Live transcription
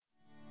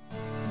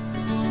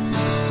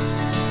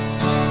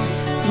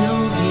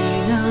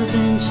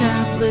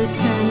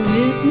prophets and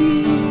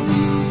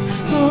litanies,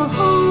 the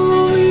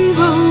Holy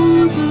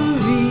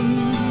Rosary.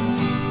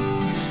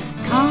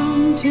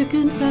 Come to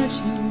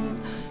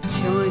confession,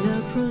 join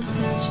a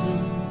procession,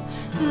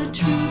 the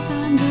truth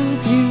and the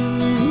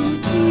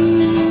beauty.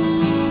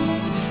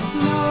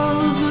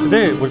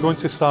 Today we're going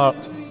to start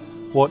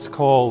what's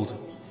called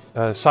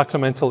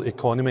sacramental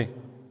economy.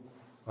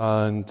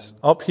 And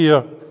up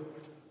here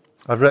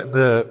I've written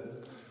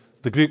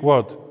the Greek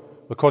word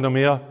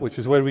oikonomia, which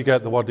is where we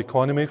get the word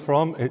economy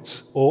from.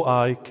 It's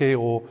O-I-K-O-N-O-M-I-A.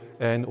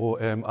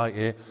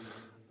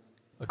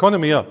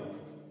 Economia,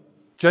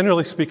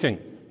 generally speaking,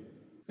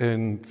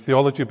 in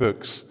theology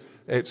books,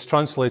 it's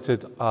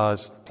translated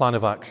as plan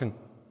of action.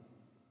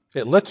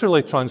 It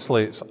literally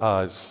translates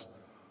as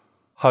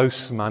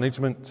house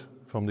management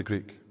from the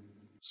Greek.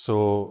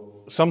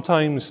 So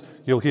sometimes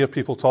you'll hear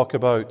people talk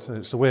about,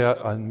 it's the way,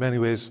 in many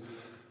ways,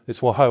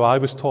 it's how I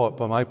was taught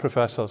by my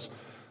professors,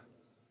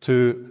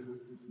 to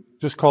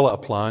just call it a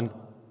plan.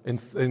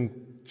 In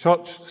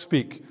church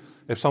speak,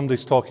 if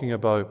somebody's talking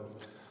about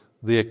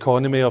the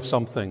economy of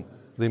something,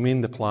 they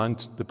mean the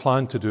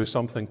plan to do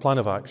something, plan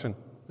of action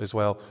as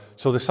well.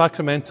 So the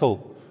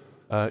sacramental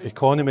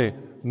economy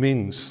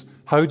means,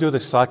 how do the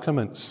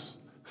sacraments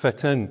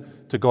fit in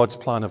to God's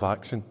plan of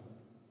action?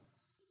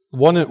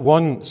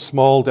 One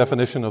small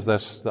definition of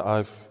this that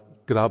I've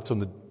grabbed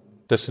from the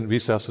distant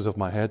recesses of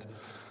my head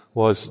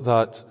was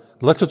that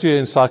liturgy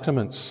and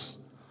sacraments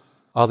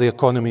are the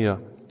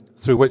economia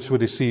through which we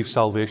receive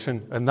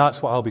salvation. And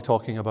that's what I'll be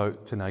talking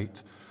about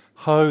tonight.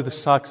 How the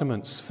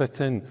sacraments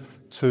fit in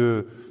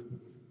to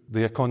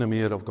the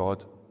economia of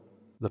God.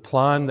 The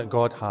plan that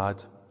God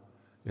had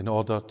in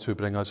order to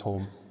bring us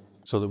home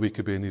so that we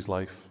could be in His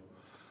life.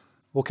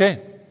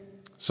 Okay,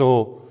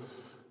 so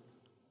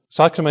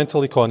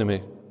sacramental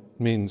economy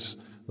means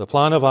the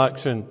plan of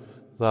action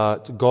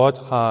that God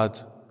had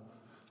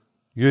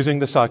using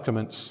the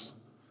sacraments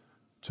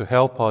to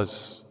help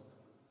us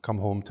come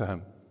home to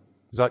Him.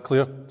 Is that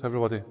clear to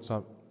everybody? Is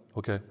that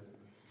okay?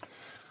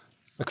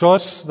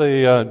 Across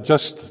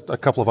just a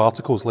couple of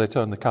articles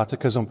later in the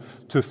Catechism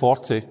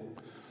 240,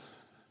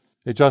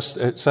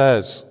 it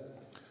says,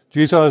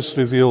 Jesus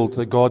revealed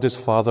that God is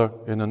Father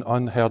in an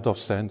unheard of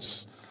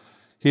sense.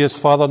 He is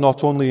Father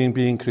not only in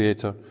being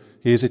Creator,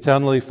 He is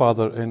eternally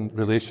Father in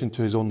relation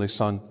to His only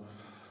Son,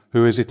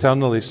 who is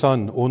eternally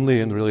Son only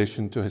in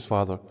relation to His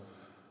Father.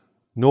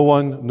 No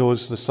one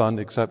knows the Son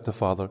except the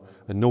Father,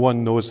 and no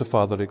one knows the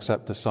Father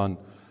except the Son,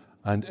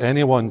 and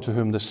anyone to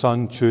whom the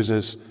Son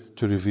chooses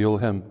to reveal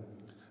Him.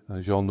 And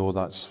as you all know,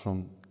 that's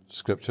from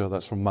Scripture,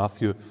 that's from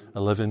Matthew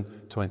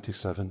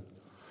 11:27.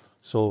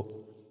 So,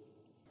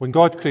 when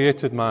God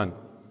created man,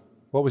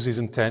 what was His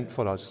intent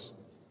for us?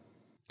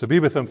 To be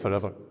with Him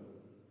forever.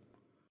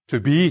 To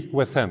be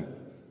with Him.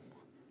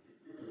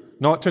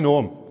 Not to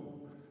know Him,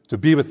 to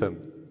be with Him.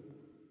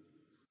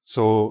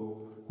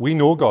 So, we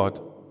know God.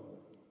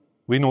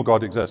 We know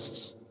God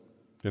exists.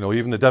 You know,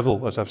 even the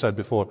devil, as I've said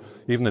before,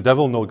 even the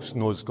devil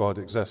knows God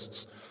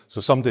exists.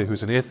 So somebody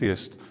who's an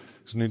atheist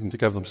is needing to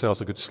give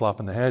themselves a good slap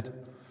in the head,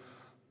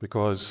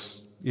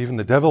 because even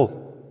the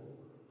devil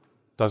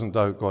doesn't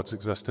doubt God's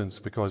existence,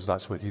 because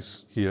that's where he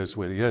is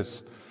where He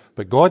is.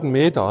 But God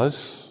made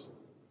us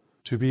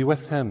to be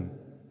with Him,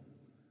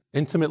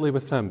 intimately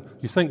with Him.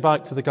 You think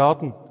back to the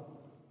garden.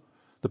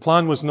 The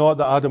plan was not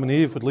that Adam and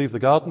Eve would leave the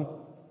garden.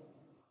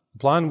 The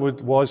plan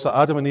was that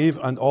Adam and Eve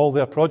and all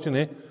their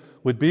progeny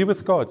would be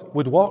with God,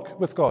 would walk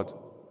with God,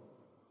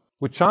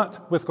 would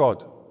chat with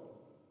God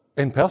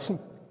in person.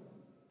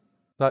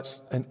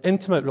 That's an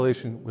intimate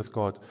relation with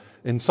God.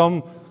 In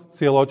some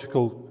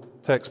theological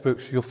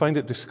textbooks, you'll find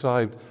it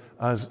described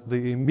as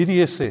the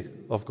immediacy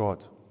of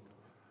God.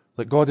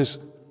 That God is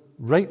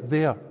right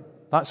there.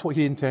 That's what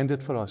He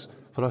intended for us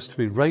to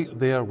be right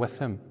there with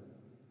Him,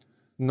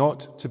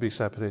 not to be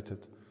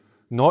separated,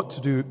 not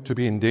to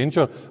be in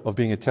danger of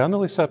being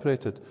eternally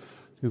separated.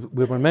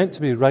 We were meant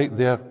to be right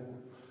there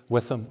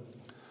with Him.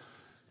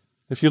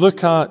 If you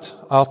look at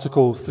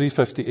Article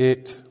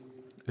 358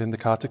 in the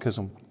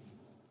Catechism,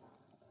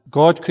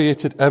 God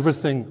created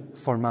everything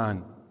for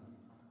man.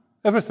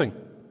 Everything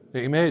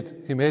that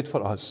He made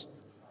for us.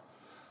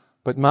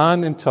 But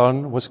man, in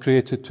turn, was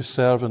created to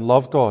serve and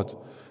love God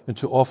and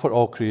to offer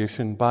all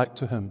creation back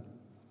to Him.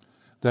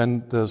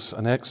 Then there's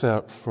an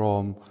excerpt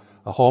from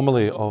a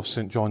homily of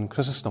St. John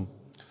Chrysostom.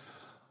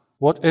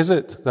 What is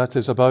it that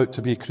is about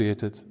to be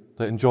created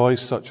that enjoys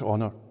such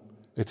honour?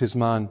 It is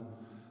man,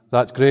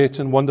 that great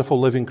and wonderful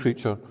living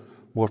creature,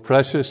 more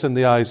precious in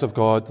the eyes of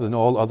God than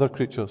all other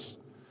creatures.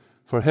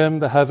 For Him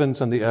the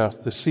heavens and the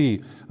earth, the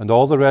sea, and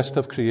all the rest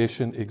of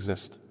creation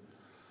exist.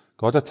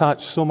 God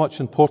attached so much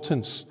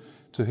importance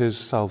to His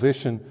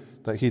salvation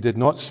that He did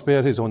not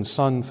spare His own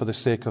Son for the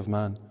sake of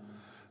man,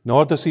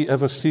 nor does He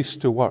ever cease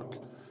to work,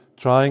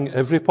 trying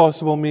every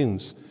possible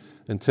means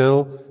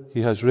until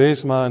He has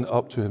raised man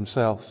up to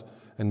Himself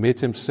and made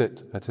him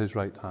sit at His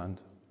right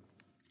hand.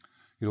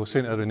 You know,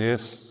 St.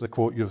 Irenaeus, the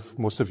quote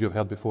most of you have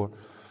heard before,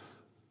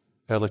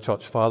 early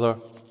church father,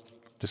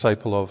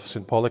 disciple of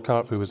St.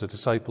 Polycarp, who was a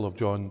disciple of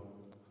John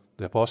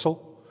the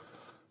Apostle.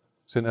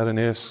 St.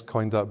 Irenaeus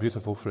coined that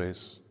beautiful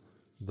phrase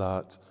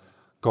that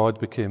God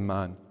became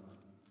man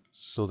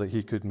so that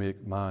he could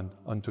make man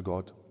unto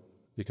God.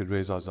 He could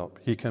raise us up.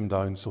 He came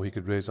down so he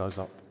could raise us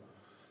up.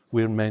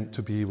 We're meant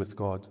to be with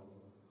God.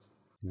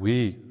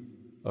 We,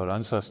 our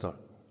ancestor,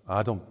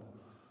 Adam,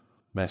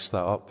 messed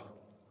that up.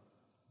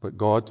 But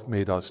God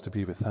made us to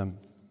be with him.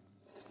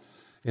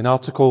 In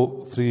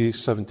Article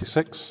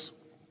 376,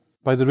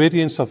 by the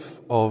radiance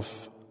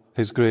of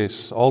his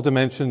grace, all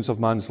dimensions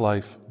of man's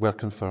life were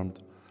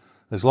confirmed.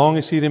 As long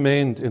as he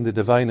remained in the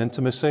divine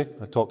intimacy,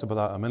 I talked about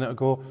that a minute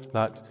ago,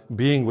 that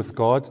being with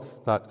God,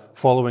 that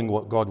following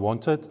what God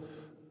wanted,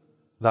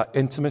 that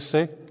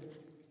intimacy,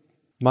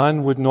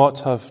 man would not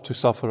have to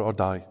suffer or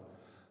die.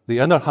 The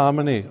inner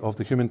harmony of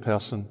the human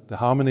person, the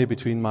harmony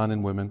between man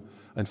and woman,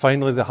 and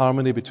finally the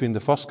harmony between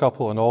the first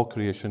couple and all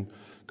creation,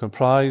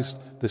 comprised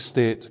the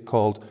state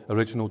called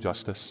original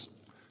justice.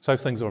 It's how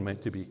things were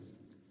meant to be.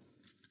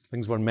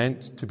 Things were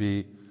meant to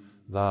be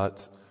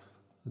that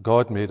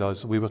God made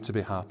us, we were to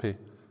be happy,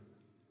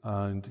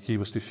 and he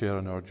was to share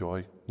in our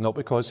joy. Not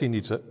because he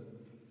needs it,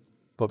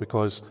 but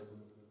because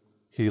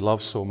he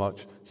loves so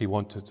much, he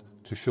wanted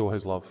to show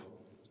his love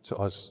to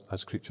us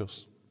as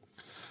creatures.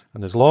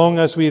 And as long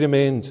as we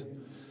remained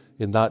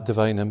in that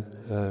divine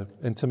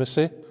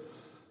intimacy,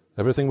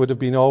 everything would have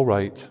been all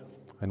right.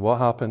 And what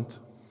happened?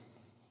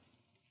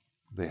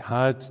 They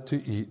had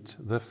to eat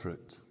the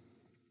fruit.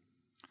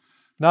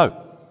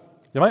 Now,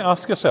 you might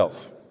ask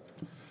yourself,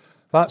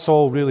 that's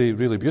all really,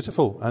 really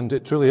beautiful, and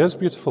it truly is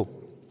beautiful.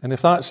 And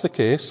if that's the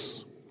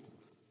case,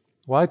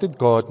 why did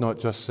God not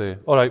just say,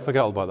 all right,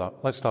 forget all about that,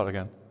 let's start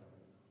again?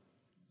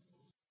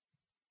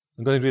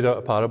 I'm going to read out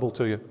a parable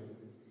to you.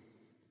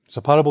 It's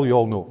a parable you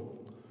all know,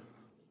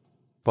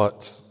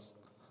 but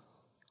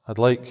I'd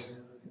like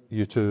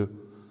you to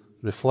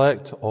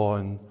reflect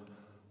on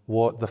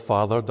what the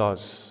Father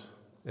does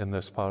in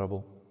this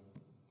parable.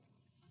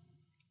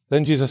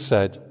 Then Jesus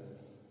said,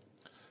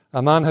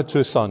 a man had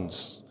 2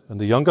 sons, and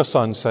the younger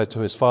son said to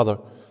his father,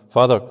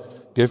 Father,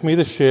 give me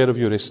the share of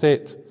your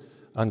estate,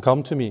 and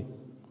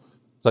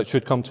that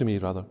should come to me,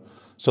 rather.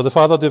 So the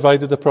father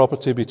divided the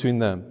property between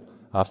them.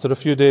 After a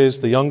few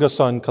days, the younger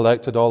son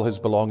collected all his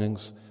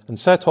belongings and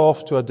set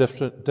off to a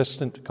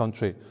distant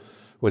country,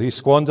 where he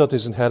squandered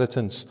his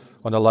inheritance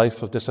on a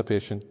life of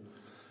dissipation.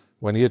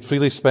 When he had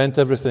freely spent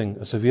everything,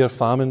 a severe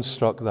famine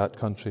struck that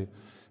country,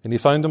 and he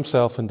found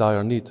himself in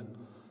dire need.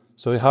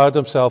 So he hired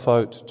himself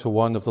out to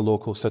one of the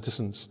local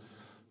citizens,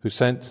 who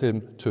sent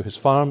him to his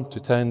farm to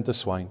tend the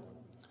swine.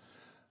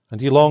 And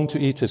he longed to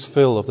eat his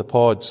fill of the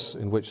pods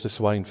in which the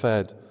swine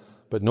fed,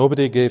 but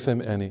nobody gave him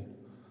any.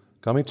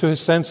 Coming to his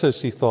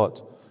senses, he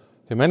thought,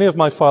 how many of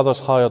my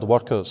father's hired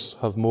workers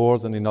have more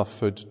than enough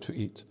food to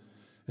eat,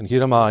 and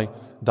here am I,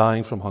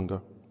 dying from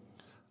hunger.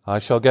 I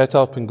shall get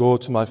up and go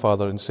to my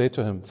father and say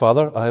to him,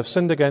 Father, I have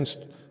sinned against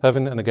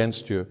heaven and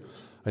against you.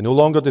 I no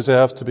longer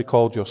deserve to be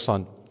called your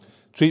son.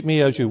 Treat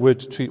me as you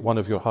would treat one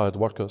of your hired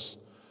workers.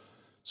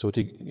 So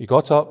he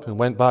got up and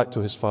went back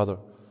to his father.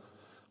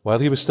 While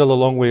he was still a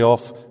long way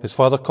off, his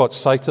father caught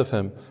sight of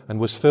him and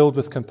was filled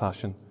with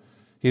compassion.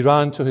 He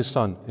ran to his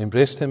son,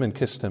 embraced him and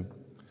kissed him.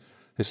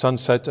 His son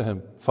said to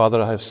him,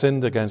 Father, I have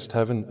sinned against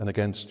heaven and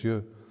against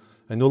you.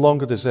 I no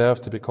longer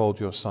deserve to be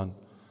called your son.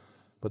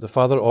 But the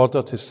father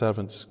ordered his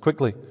servants,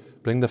 quickly,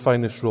 bring the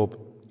finest robe,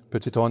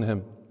 put it on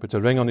him, put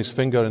a ring on his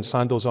finger and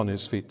sandals on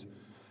his feet.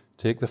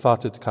 Take the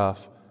fatted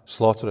calf,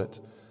 slaughter it,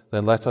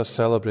 then let us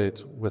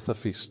celebrate with a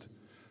feast.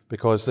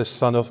 Because this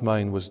son of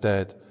mine was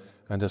dead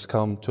and has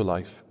come to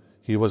life.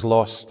 He was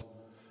lost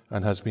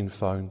and has been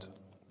found.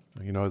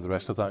 You know how the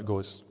rest of that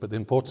goes. But the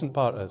important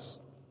part is,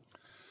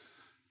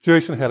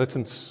 Jewish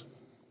inheritance.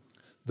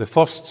 The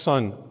first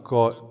son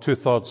got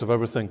 2/3 of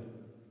everything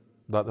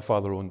that the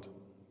father owned.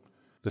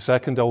 The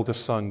second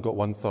eldest son got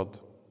 1/3.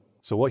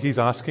 So what he's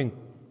asking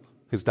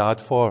his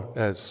dad for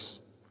is,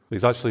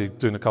 he's actually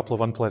doing a couple of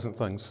unpleasant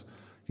things.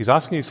 He's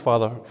asking his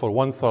father for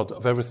 1/3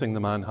 of everything the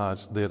man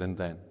has there and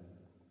then.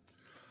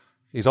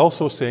 He's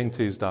also saying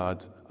to his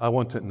dad, I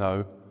want it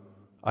now.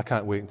 I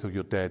can't wait until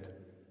you're dead.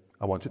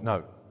 I want it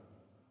now.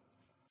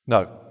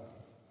 Now,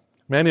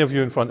 many of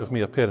you in front of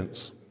me are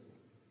parents.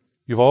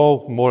 You've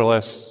all more or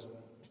less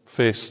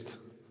faced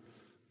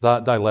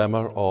that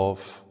dilemma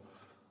of,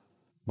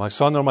 my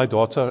son or my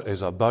daughter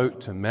is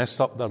about to mess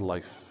up their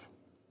life.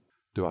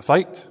 Do I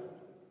fight?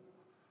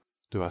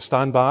 Do I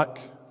stand back?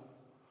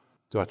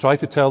 Do I try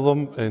to tell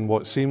them in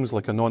what seems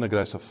like a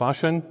non-aggressive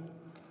fashion?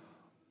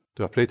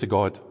 Do I pray to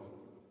God?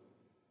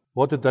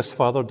 What did this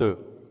father do?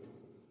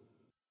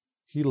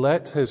 He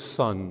let his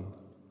son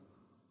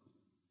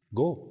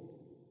go.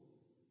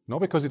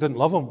 Not because he didn't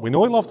love him. We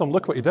know he loved him.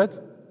 Look what he did.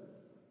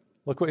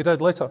 Look what he did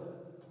later.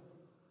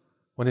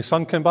 When his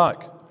son came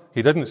back,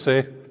 he didn't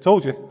say,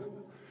 told you,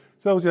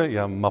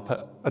 you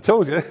muppet. I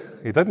told you.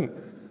 He didn't.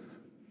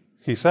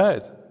 He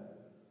said,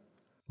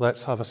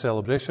 let's have a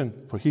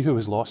celebration, for he who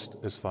is lost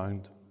is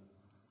found.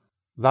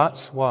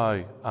 That's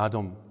why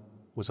Adam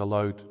was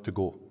allowed to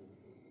go.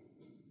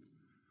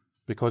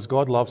 Because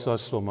God loves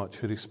us so much,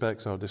 he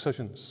respects our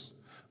decisions.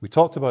 We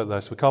talked about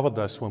this, we covered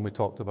this when we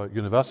talked about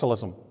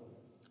universalism,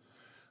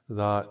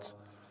 that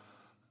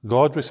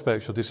God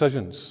respects your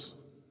decisions.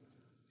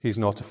 He's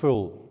not a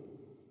fool.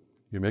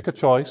 You make a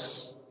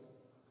choice,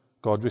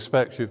 God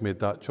respects you've made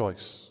that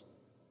choice.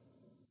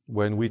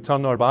 When we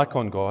turn our back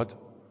on God,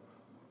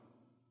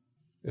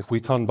 if we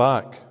turn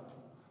back,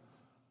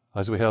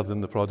 as we heard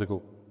in the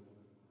prodigal,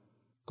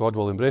 God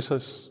will embrace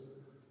us,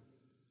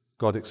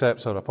 God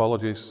accepts our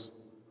apologies,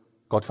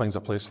 God finds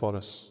a place for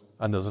us,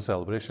 and there's a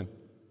celebration.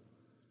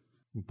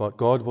 But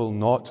God will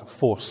not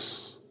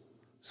force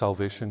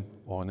salvation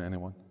on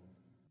anyone.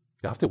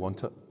 You have to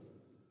want it.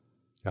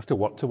 You have to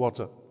work towards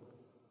it.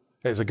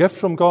 It's a gift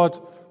from God,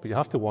 but you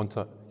have to want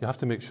it. You have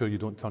to make sure you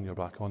don't turn your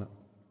back on it.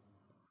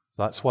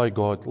 That's why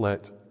God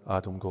let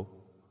Adam go,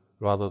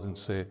 rather than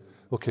say,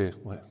 okay,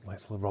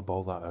 let's rub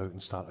all that out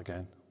and start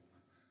again.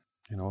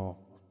 You know,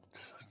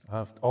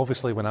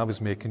 obviously when I was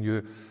making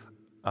you,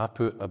 I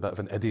put a bit of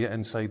an idiot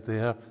inside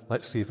there.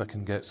 Let's see if I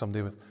can get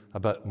somebody with a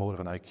bit more of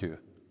an IQ.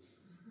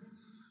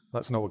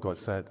 That's not what God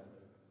said.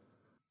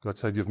 God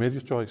said, you've made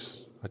your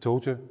choice. I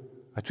told you.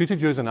 I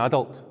treated you as an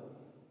adult.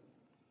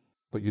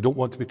 But you don't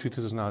want to be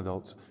treated as an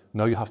adult.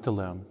 Now you have to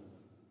learn.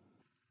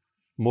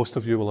 Most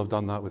of you will have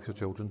done that with your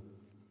children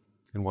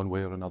in one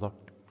way or another.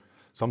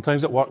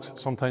 Sometimes it works,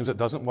 sometimes it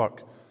doesn't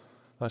work.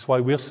 That's why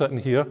we're sitting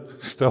here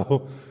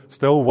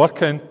still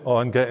working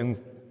on getting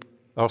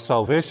our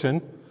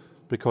salvation,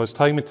 because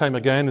time and time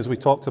again, as we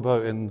talked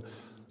about in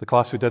the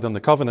class we did on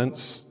the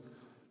covenants,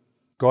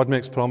 God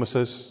makes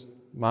promises,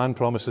 man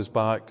promises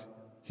back,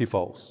 he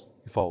falls.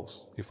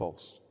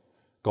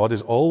 God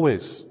is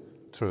always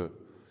true.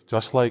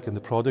 Just like in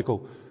the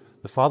prodigal,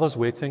 the father's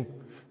waiting.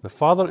 The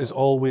father is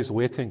always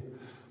waiting.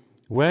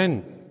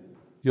 When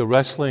you're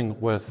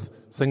wrestling with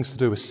things to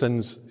do with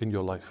sins in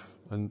your life,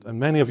 and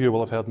many of you will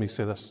have heard me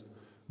say this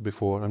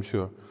before, I'm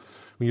sure.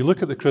 When you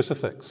look at the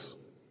crucifix,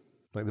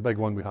 like the big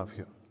one we have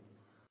here,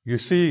 you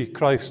see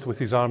Christ with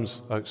his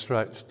arms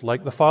outstretched.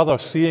 Like the father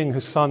seeing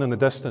his son in the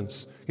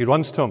distance, he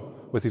runs to him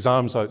with his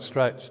arms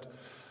outstretched.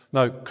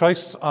 Now,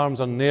 Christ's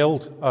arms are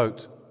nailed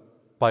out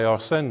by our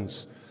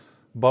sins,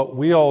 but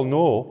we all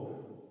know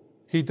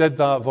he did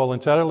that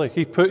voluntarily.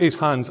 He put his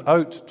hands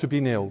out to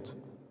be nailed.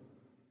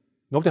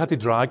 Nobody had to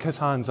drag his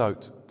hands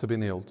out to be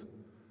nailed.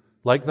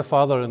 Like the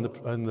father in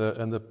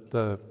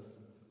the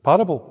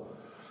parable.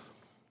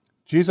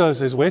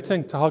 Jesus is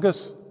waiting to hug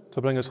us,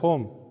 to bring us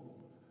home.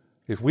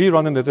 If we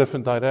run in a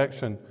different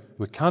direction,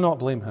 we cannot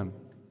blame him.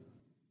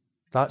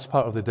 That's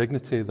part of the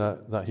dignity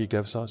that he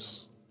gives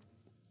us.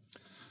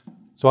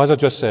 So as I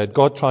just said,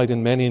 God tried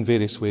in many and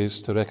various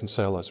ways to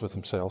reconcile us with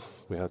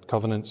himself. We had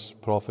covenants,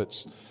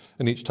 prophets,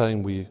 and each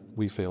time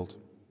we failed.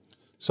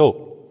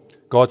 So,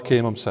 God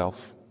came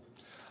himself.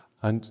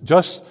 And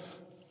just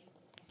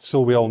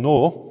so we all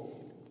know,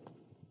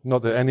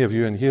 not that any of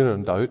you in here are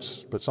in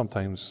doubts, but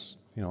sometimes,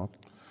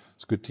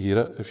 it's good to hear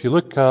it. If you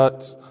look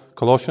at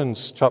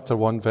Colossians chapter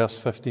 1, verse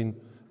 15,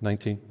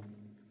 19,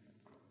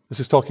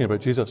 this is talking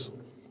about Jesus.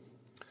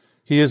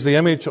 He is the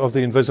image of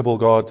the invisible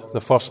God,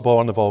 the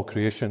firstborn of all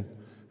creation.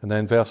 And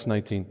then verse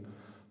 19,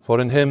 for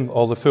in him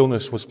all the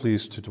fullness was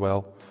pleased to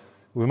dwell.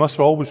 We must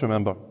always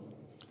remember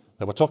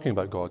that we're talking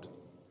about God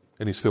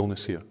in his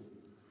fullness here.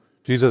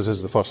 Jesus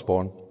is the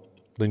firstborn,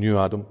 the new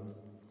Adam.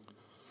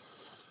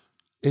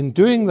 In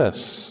doing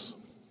this,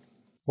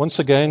 once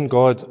again,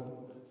 God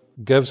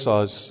gives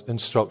us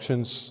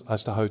instructions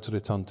as to how to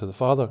return to the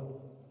Father.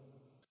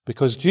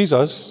 Because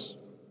Jesus,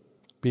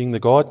 being the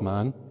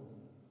God-man,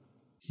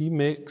 he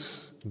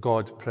makes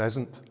God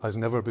present as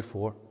never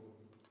before.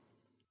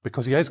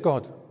 Because he is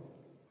God.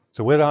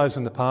 So whereas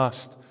in the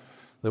past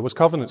there was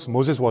covenants,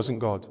 Moses wasn't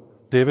God,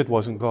 David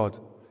wasn't God,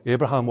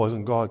 Abraham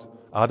wasn't God,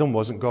 Adam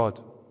wasn't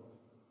God.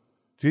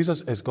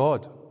 Jesus is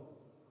God.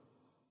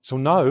 So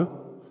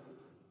now,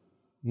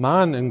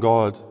 man and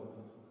God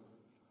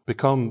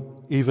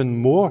become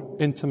even more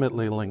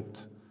intimately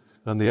linked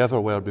than they ever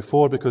were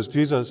before, because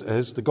Jesus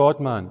is the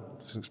God-man.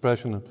 It's an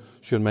expression I'm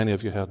sure many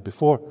of you heard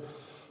before.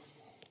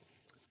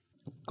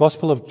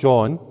 Gospel of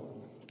John,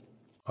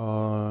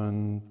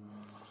 on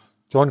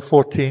John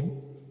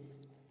 14,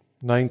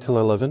 9 till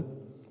 11.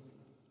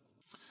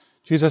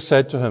 Jesus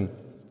said to him,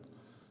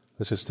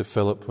 this is to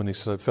Philip, when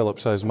Philip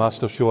says,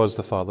 Master, show us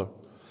the Father.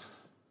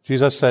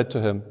 Jesus said to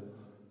him,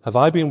 have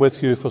I been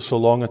with you for so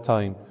long a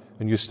time,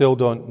 and you still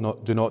do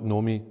not know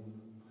me?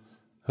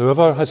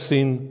 Whoever has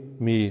seen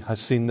me has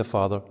seen the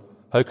Father.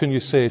 How can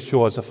you say,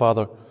 show us the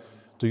Father?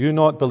 Do you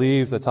not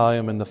believe that I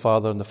am in the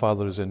Father, and the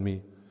Father is in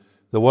me?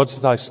 The words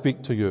that I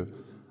speak to you,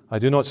 I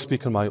do not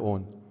speak on my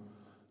own.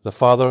 The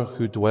Father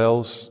who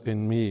dwells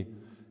in me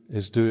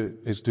is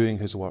doing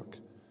his work.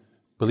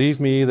 Believe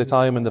me that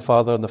I am in the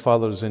Father and the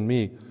Father is in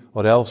me,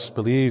 or else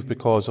believe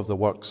because of the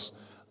works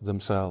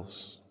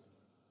themselves.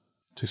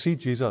 To see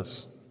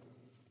Jesus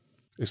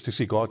is to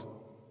see God.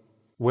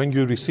 When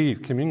you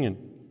receive communion,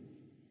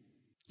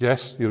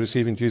 yes, you're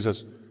receiving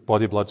Jesus,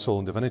 body, blood, soul,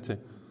 and divinity.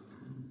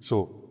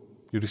 So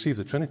you receive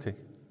the Trinity.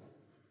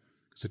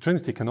 Because the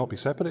Trinity cannot be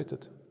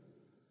separated.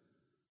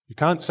 You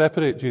can't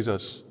separate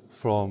Jesus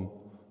from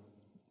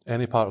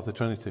any part of the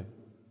Trinity.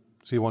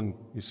 See one,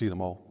 you see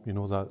them all. You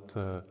know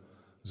that,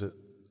 is it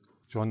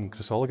John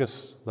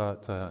Chrysologus,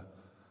 that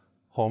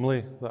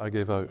homily that I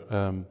gave out?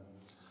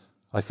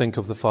 I think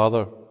of the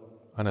Father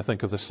and I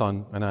think of the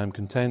Son, and I am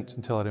content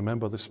until I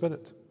remember the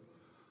Spirit.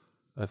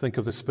 I think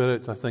of the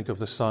Spirit, I think of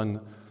the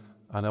Son,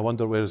 and I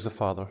wonder where is the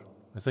Father.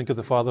 I think of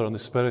the Father and the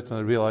Spirit, and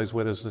I realize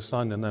where is the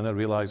Son, and then I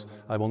realize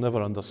I will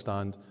never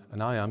understand,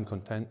 and I am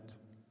content.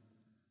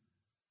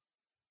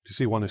 To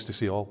see one is to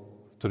see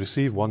all. To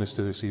receive one is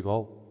to receive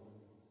all.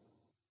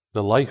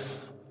 The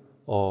life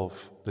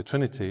of the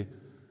Trinity,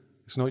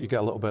 it's not you get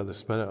a little bit of the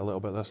Spirit, a little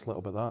bit of this, a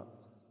little bit of that.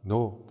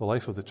 No, the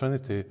life of the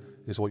Trinity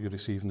is what you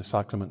receive in the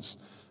sacraments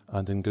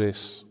and in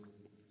grace.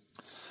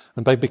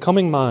 And by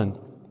becoming man,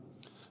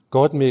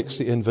 God makes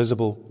the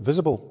invisible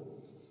visible.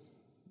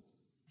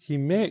 He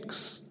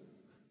makes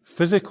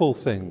physical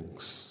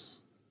things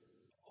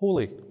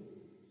holy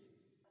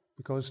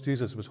because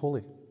Jesus was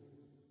holy,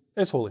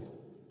 is holy.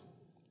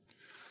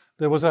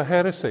 There was a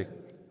heresy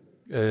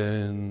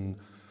in,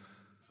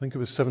 I think it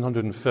was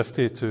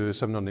 750 to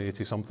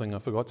 780 something, I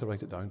forgot to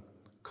write it down,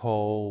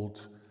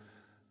 called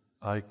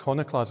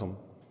iconoclasm,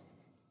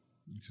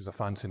 which is a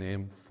fancy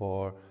name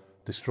for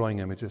destroying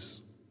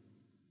images.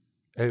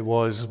 It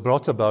was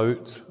brought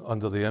about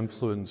under the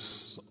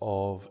influence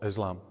of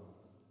Islam.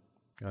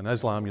 In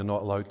Islam, you're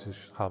not allowed to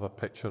have a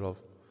picture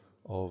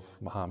of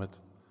Muhammad,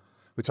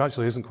 which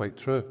actually isn't quite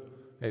true.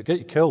 It'd get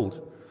you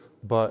killed,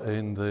 but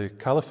in the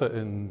Caliphate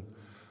in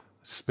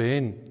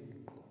Spain,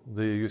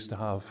 they used to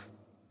have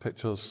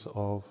pictures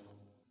of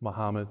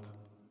Muhammad,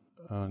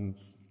 and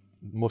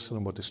most of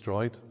them were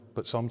destroyed,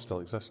 but some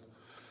still exist.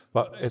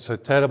 But it's a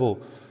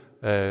terrible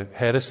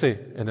heresy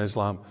in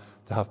Islam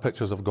to have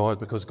pictures of God,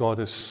 because God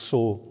is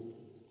so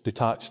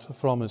detached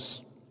from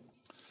us.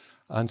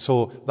 And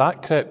so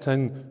that crept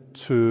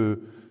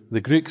into the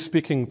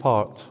Greek-speaking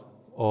part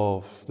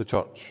of the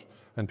church,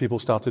 and people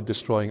started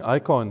destroying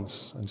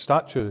icons and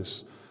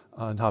statues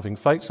and having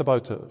fights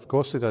about it. Of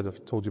course they did.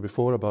 I've told you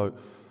before about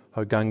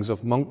how gangs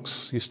of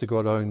monks used to go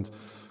around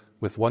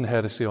with one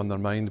heresy on their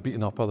mind,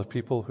 beating up other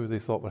people who they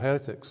thought were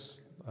heretics.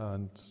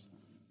 And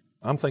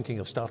I'm thinking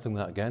of starting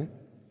that again.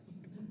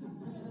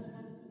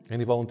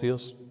 Any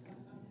volunteers?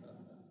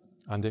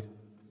 Andy?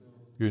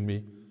 You and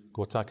me?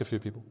 Go attack a few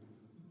people.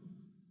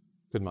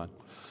 Good man.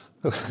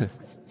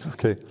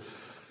 Okay.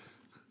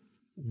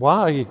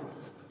 Why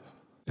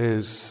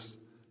is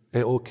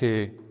it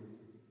okay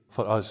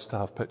for us to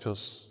have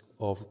pictures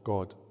of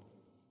God?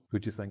 Who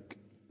do you think?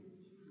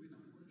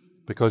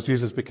 Because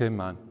Jesus became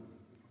man.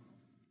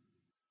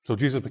 So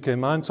Jesus became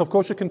man, so of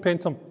course you can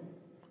paint him.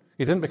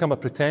 He didn't become a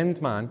pretend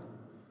man.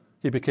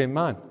 He became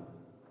man.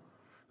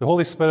 The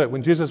Holy Spirit,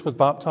 when Jesus was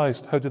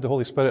baptized, how did the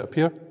Holy Spirit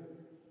appear?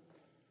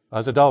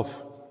 As a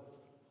dove.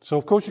 So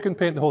of course you can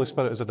paint the Holy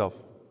Spirit as a dove.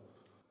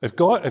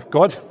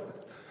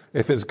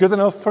 If it's good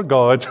enough for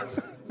God,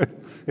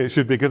 it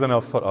should be good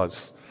enough for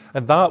us.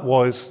 And that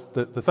was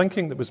the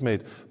thinking that was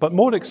made. But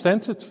more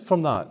extended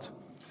from that,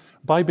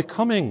 by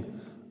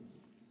becoming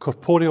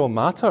corporeal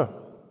matter,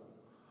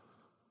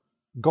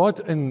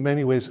 God in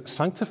many ways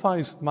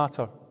sanctifies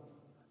matter.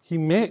 He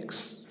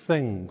makes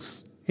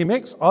things, he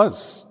makes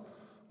us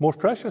more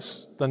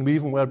precious than we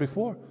even were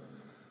before.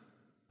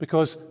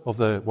 Because of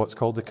what's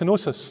called the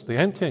kenosis, the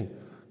emptying.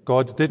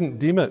 God didn't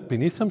deem it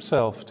beneath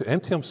himself to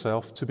empty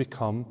himself to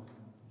become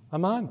a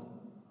man.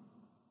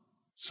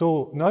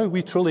 So now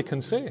we truly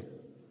can say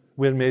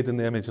we're made in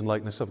the image and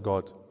likeness of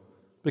God,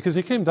 because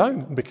he came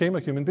down and became a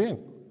human being.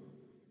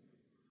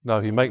 Now,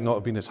 he might not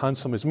have been as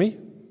handsome as me.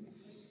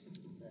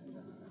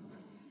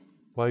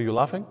 Why are you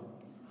laughing?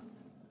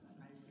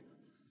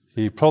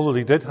 He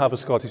probably did have a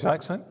Scottish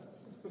accent.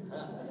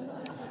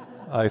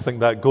 I think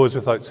that goes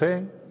without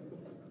saying.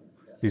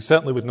 He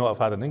certainly would not have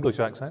had an English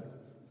accent.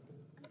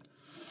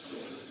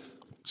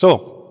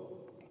 So,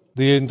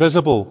 the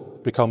invisible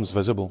becomes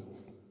visible.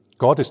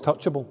 God is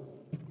touchable.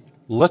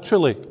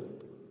 Literally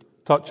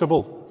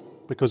touchable,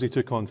 because he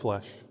took on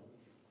flesh.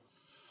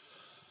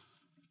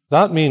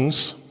 That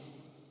means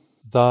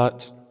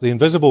that the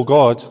invisible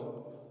God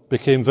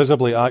became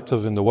visibly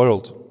active in the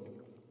world.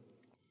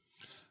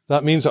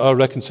 That means that our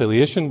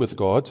reconciliation with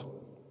God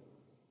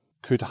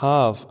could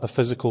have a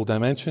physical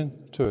dimension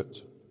to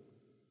it.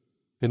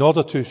 In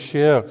order to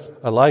share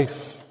a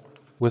life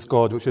with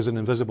God, which is an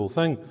invisible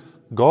thing,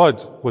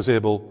 God was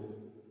able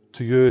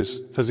to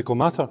use physical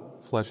matter,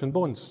 flesh and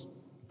bones,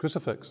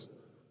 crucifix,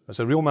 as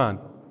a real man.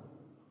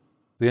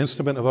 The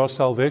instrument of our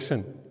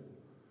salvation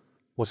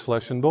was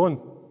flesh and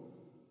bone.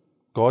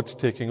 God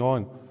taking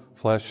on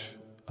flesh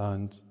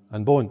and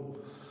bone.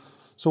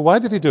 So why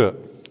did he do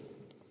it?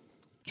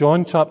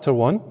 John chapter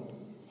 1,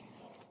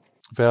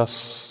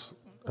 verse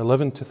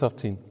 11 to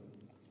 13.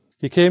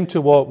 He came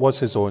to what was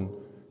his own,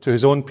 to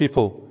his own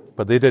people,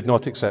 but they did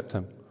not accept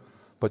him.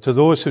 But to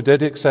those who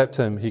did accept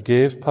him, he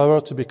gave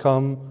power to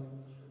become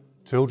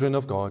children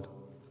of God.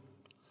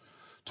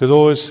 To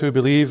those who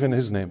believe in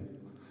his name,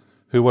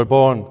 who were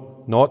born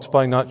not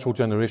by natural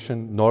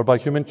generation, nor by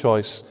human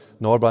choice,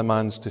 nor by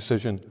man's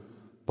decision,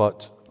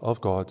 but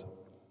of God.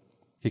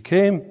 He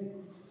came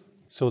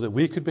so that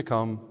we could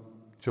become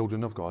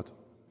children of God.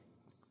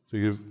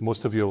 So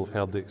most of you have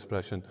heard the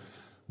expression,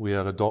 we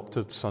are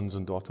adopted sons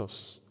and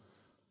daughters.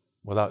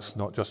 Well, that's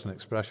not just an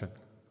expression,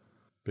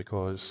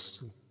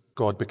 because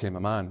God became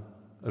a man,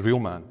 a real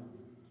man,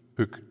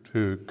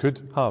 who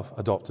could have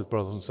adopted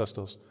brothers and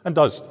sisters, and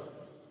does,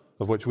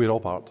 of which we're all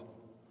part.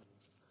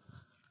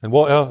 And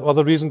what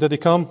other reason did he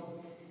come?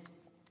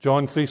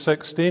 John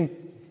 3:16.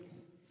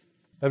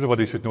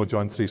 Everybody should know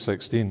John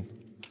 3:16,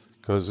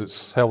 because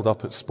it's held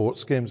up at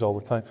sports games all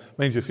the time.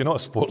 Mind you, if you're not a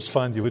sports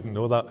fan, you wouldn't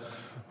know that.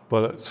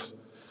 But it's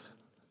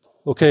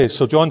okay,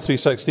 so John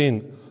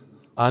 3:16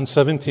 and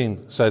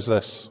 17 says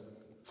this.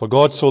 For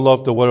God so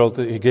loved the world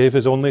that he gave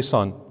his only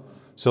Son,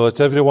 so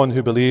that everyone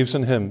who believes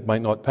in him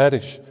might not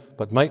perish,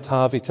 but might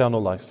have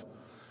eternal life.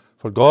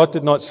 For God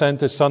did not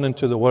send his Son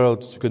into the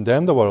world to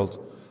condemn the world,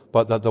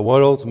 but that the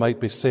world might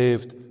be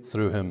saved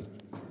through him.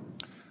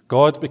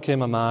 God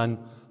became a man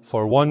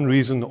for one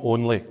reason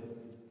only,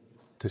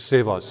 to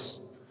save us,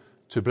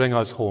 to bring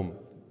us home,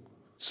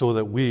 so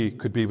that we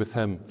could be with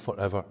him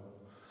forever.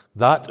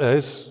 That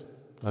is,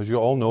 as you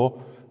all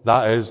know,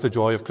 that is the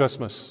joy of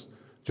Christmas.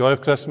 Joy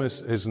of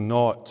Christmas is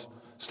not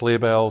sleigh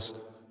bells,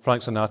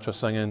 Frank Sinatra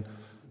singing,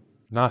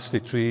 nasty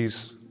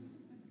trees,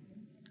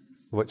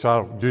 which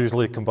are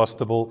usually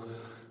combustible.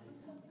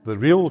 The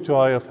real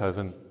joy of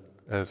heaven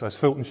is, as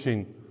Fulton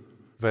Sheen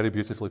very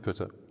beautifully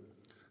put it,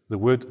 the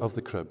wood of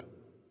the crib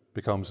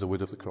becomes the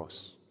wood of the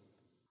cross.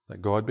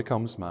 That God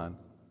becomes man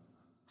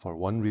for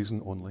one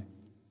reason only,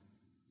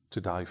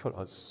 to die for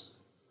us.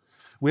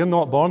 We're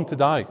not born to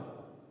die.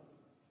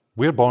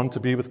 We're born to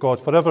be with God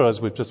forever,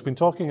 as we've just been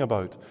talking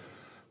about.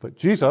 But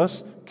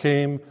Jesus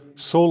came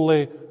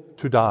solely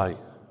to die,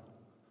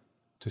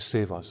 to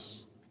save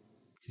us.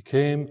 He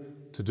came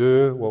to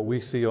do what we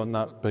see on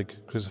that big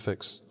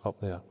crucifix up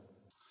there.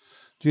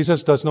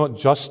 Jesus does not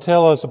just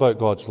tell us about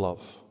God's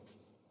love,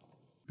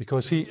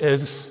 because he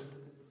is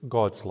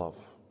God's love.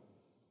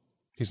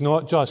 He's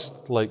not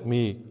just like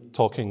me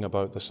talking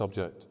about the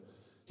subject.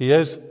 He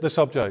is the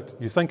subject.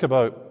 You think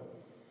about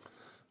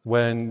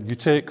when you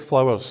take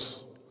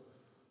flowers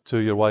to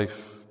your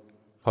wife,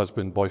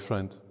 husband,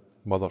 boyfriend,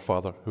 mother,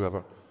 father,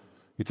 whoever.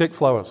 You take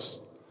flowers.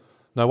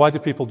 Now, why do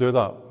people do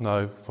that?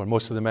 Now, for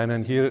most of the men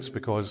in here, it's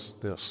because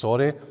they're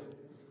sorry.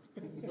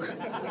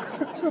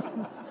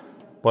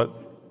 But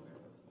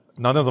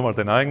none of them are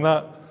denying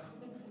that.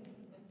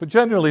 But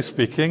generally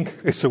speaking,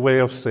 it's a way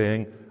of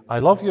saying, I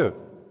love you.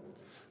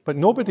 But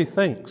nobody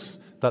thinks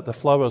that the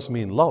flowers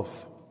mean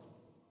love.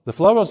 The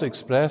flowers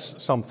express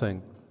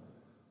something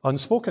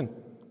unspoken.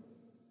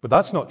 But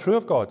that's not true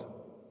of God.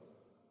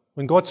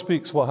 When God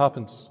speaks, what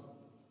happens?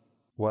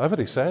 Whatever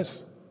he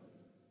says.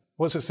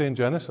 What's it say in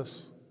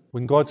Genesis?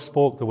 When God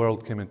spoke, the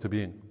world came into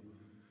being.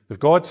 If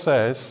God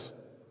says,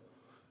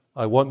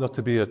 I want there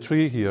to be a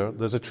tree here,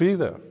 there's a tree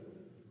there.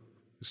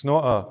 It's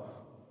not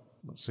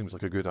it seems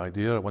like a good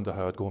idea. I wonder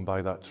how I'd go and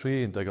buy that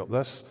tree and dig up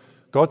this.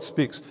 God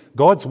speaks.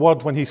 God's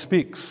word, when he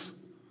speaks,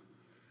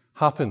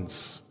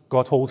 happens.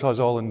 God holds us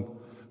all in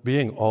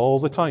being all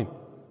the time.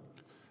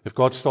 If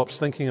God stops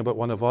thinking about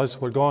one of us,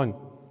 we're gone.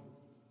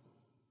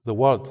 The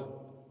word.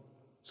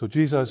 So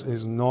Jesus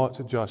is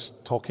not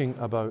just talking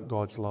about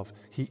God's love.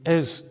 He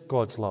is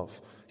God's love.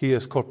 He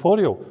is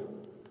corporeal.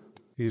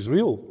 He's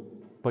real,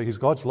 but he's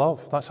God's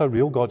love. That's how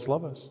real God's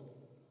love is.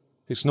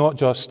 It's not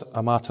just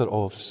a matter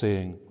of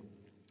saying,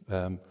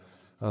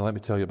 let me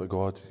tell you about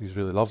God. He's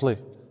really lovely.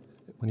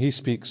 When he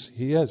speaks,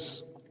 he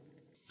is.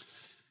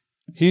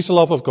 He's the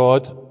love of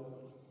God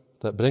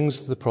that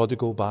brings the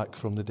prodigal back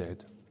from the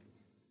dead.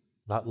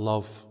 That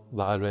love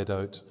that I read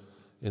out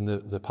in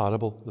the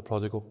parable, the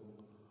prodigal.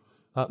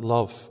 That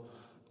love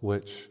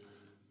which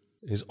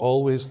is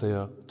always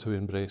there to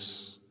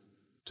embrace,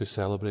 to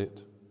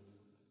celebrate,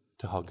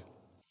 to hug.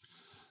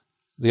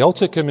 The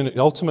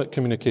ultimate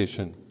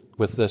communication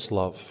with this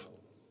love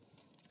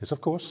is, of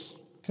course,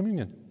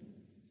 communion.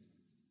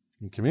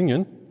 In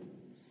communion,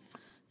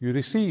 you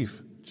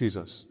receive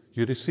Jesus.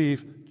 You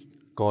receive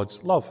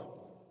God's love.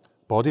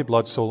 Body,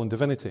 blood, soul, and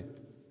divinity.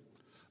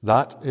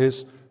 That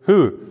is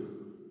who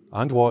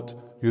and what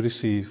you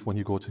receive when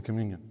you go to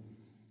communion.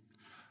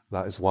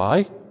 That is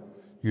why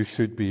you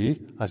should be,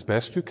 as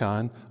best you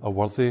can, a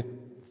worthy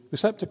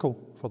receptacle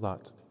for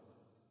that.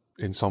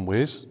 In some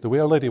ways, the way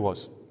Our Lady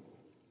was.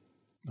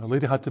 Our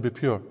Lady had to be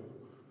pure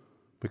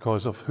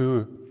because of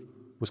who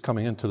was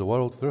coming into the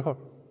world through her.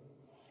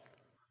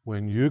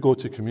 When you go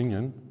to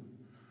communion,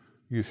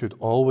 you should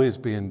always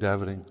be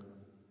endeavoring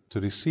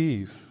to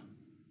receive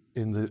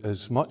in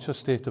as much a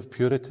state of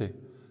purity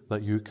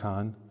that you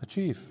can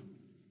achieve.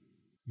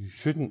 You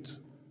shouldn't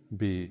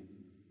be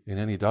in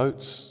any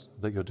doubts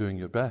that you're doing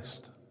your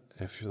best.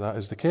 If that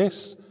is the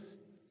case,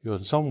 you're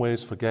in some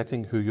ways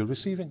forgetting who you're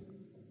receiving.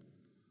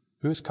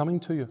 Who is coming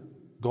to you?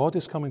 God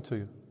is coming to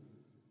you.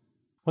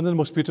 One of the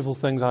most beautiful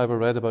things I ever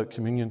read about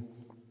communion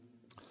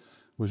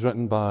was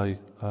written by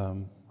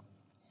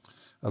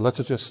a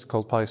liturgist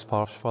called Pius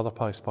Parsh, Father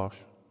Pius Parsh.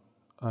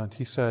 And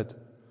he said,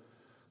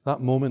 that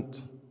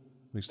moment,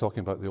 he's talking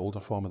about the older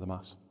form of the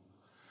Mass,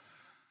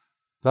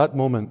 That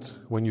moment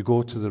when you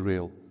go to the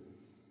rail,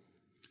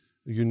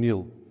 you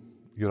kneel,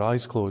 your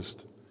eyes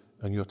closed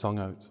and your tongue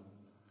out,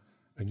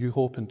 and you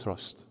hope and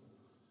trust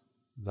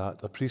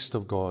that a priest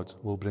of God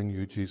will bring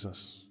you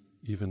Jesus,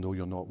 even though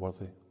you're not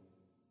worthy.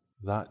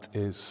 That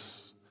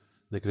is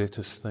the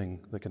greatest thing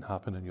that can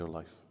happen in your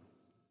life.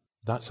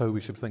 That's how we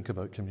should think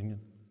about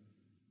communion.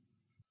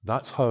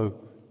 That's how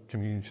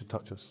communion should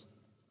touch us.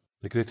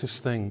 The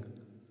greatest thing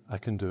I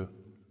can do.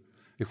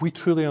 If we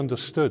truly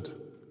understood,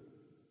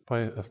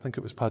 I think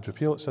it was Padre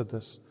Pio that said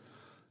this,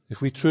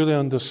 if we truly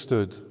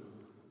understood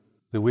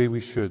the way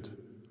we should,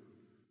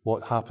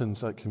 what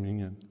happens at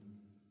communion,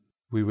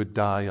 we would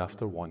die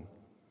after one,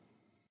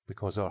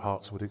 because our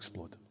hearts would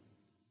explode,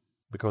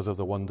 because of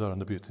the wonder and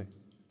the beauty.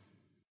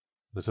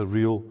 There's a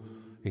real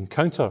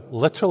encounter,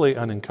 literally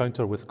an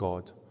encounter with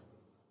God.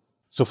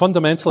 So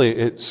fundamentally,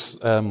 it's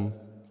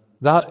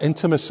that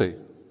intimacy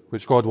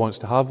which God wants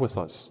to have with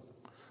us,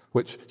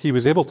 which he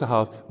was able to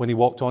have when he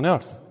walked on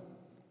earth.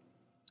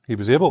 He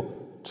was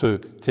able to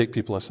take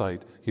people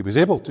aside. He was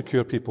able to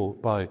cure people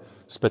by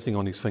spitting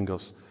on his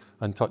fingers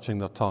and touching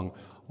their tongue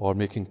or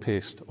making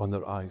paste on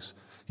their eyes.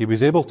 He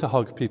was able to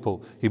hug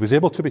people. He was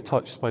able to be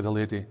touched by the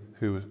lady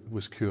who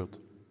was cured.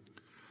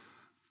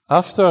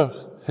 After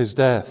his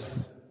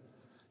death,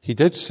 he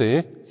did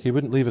say he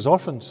wouldn't leave us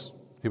orphans.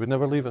 He would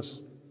never leave us.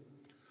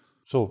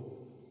 So,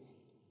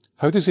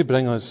 how does he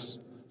bring us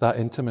that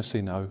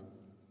intimacy now?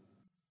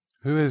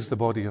 Who is the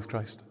body of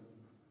Christ?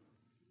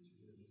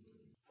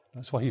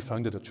 That's why he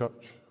founded a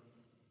church.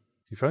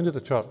 He founded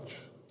a church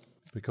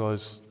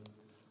because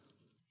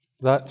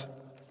that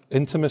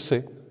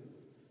intimacy,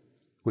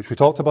 which we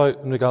talked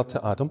about in regard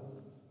to Adam,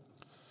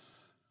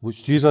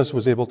 which Jesus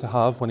was able to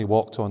have when he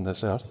walked on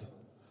this earth,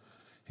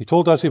 he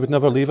told us he would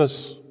never leave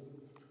us.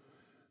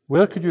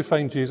 Where could you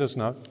find Jesus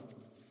now?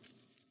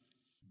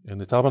 In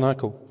the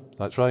tabernacle.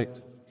 That's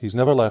right. He's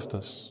never left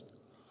us.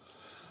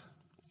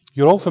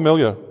 You're all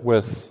familiar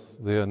with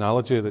the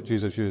analogy that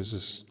Jesus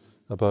uses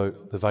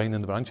about the vine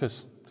and the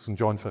branches. It's in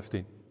John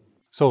 15.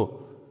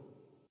 So,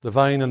 the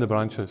vine and the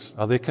branches,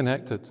 are they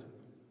connected?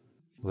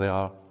 They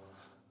are.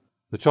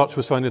 The church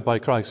was founded by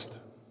Christ.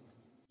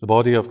 The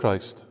body of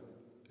Christ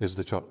is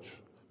the church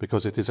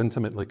because it is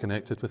intimately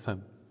connected with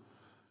him.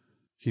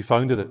 He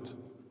founded it.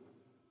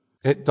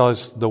 It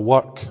does the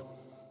work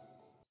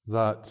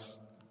that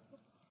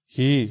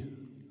he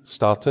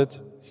started.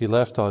 He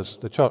left us,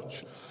 the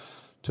church.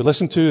 To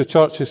listen to the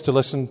church is to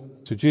listen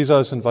to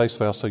Jesus and vice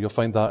versa. You'll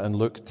find that in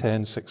Luke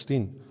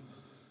 10:16.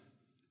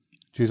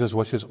 Jesus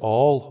wishes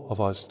all of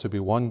us to be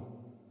one.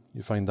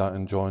 You find that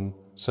in John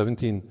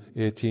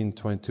 17:18,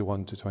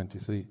 21 to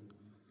 23.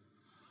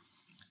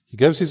 He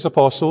gives his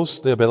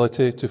apostles the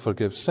ability to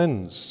forgive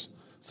sins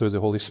through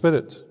the Holy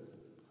Spirit.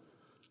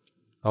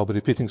 I'll be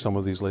repeating some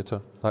of these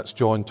later. That's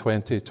John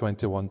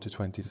 20:21 to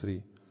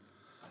 23.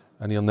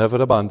 And he'll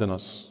never abandon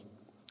us.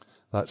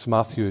 That's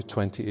Matthew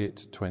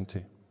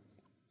 28:20.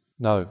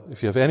 Now,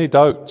 if you have any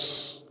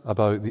doubts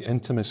about the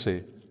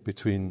intimacy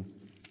between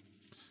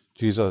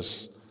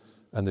Jesus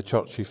and the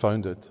church he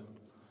founded,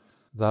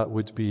 that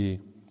would be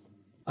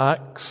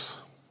Acts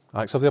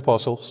of the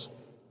Apostles,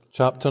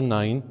 chapter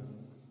 9,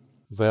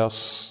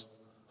 verse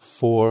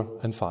 4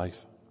 and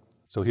 5.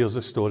 So here's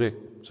the story.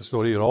 It's a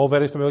story you're all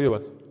very familiar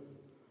with.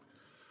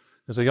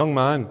 There's a young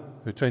man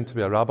who trained to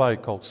be a rabbi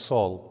called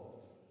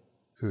Saul,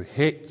 who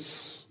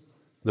hates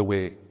the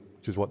way,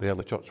 which is what the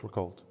early church were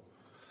called.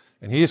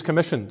 And he is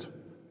commissioned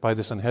by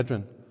the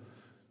Sanhedrin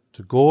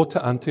to go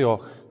to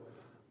Antioch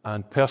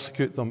and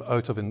persecute them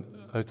out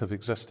of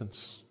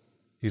existence.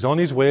 He's on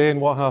his way, and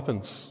what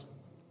happens?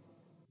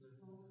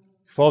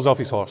 He falls off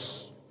his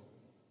horse.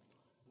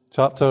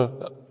 Chapter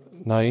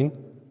 9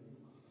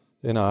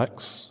 in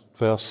Acts,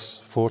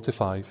 verse 4 to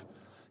 5.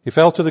 He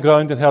fell to the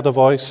ground and heard a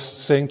voice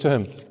saying to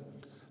him,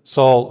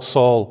 Saul,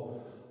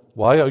 Saul,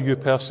 why are you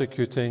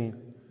persecuting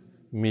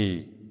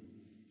me?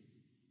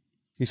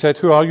 He said,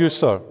 Who are you,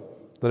 sir?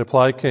 The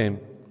reply came,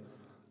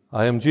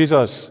 I am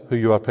Jesus, who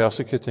you are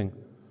persecuting.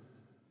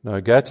 Now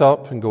get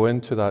up and go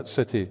into that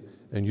city,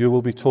 and you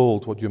will be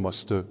told what you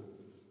must do.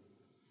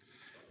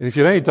 And if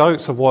you have any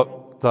doubts of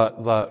what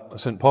that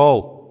St.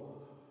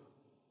 Paul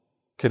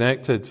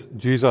connected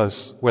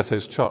Jesus with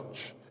his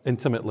church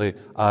intimately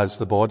as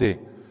the body,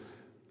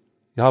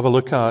 you have a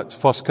look at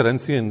 1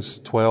 Corinthians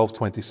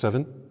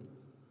 12:27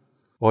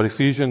 or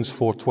Ephesians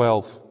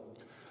 4:12,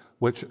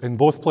 which in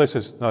both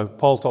places, now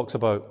Paul talks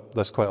about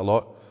this quite a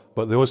lot,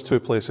 but those two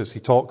places he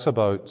talks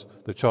about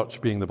the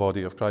church being the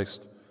body of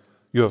Christ.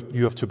 You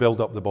have to build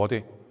up the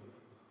body.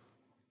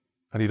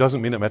 And he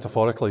doesn't mean it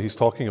metaphorically. He's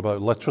talking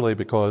about literally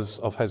because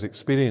of his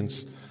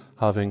experience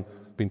having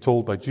been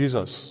told by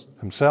Jesus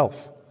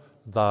himself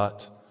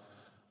that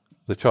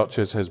the church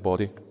is his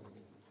body.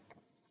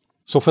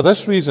 So for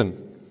this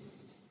reason,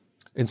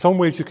 in some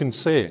ways you can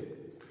say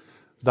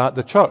that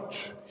the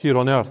church here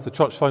on earth, the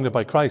church founded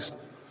by Christ,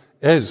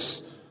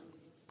 is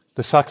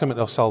the sacrament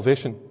of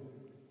salvation.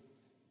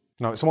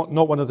 Now, it's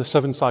not one of the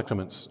 7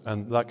 sacraments,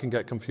 and that can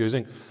get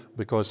confusing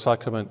because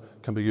sacrament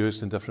can be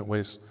used in different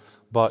ways.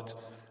 But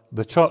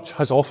The church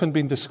has often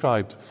been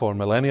described for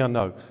millennia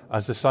now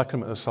as the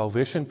sacrament of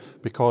salvation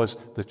because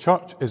the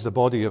church is the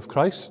body of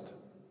Christ,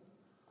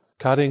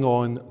 carrying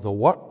on the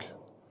work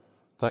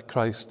that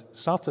Christ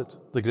started,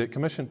 the Great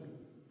Commission.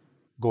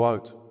 Go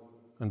out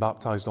and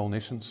baptize all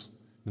nations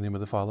in the name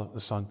of the Father,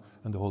 the Son,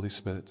 and the Holy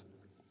Spirit.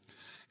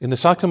 In the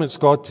sacraments,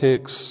 God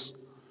takes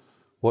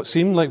what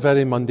seem like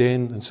very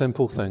mundane and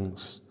simple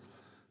things,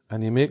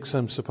 and he makes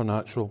them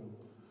supernatural.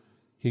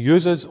 He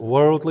uses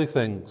worldly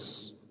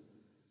things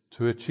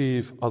to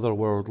achieve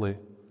otherworldly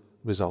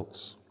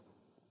results.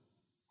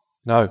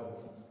 Now,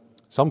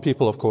 some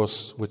people, of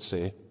course, would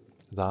say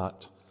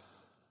that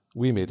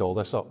we made all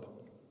this up.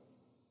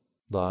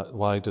 That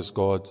why does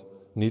God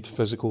need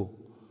physical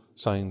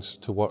signs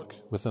to work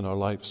within our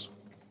lives?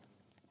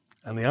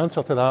 And the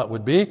answer to that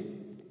would be,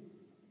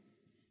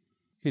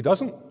 he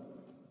doesn't.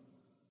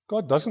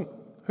 God doesn't.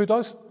 Who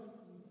does?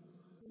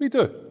 We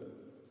do.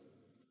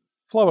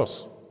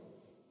 Flowers.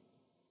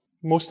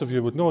 Most of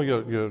you would know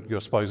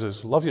your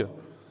spouses love you.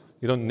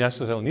 You don't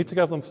necessarily need to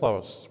give them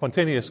flowers.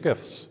 Spontaneous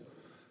gifts.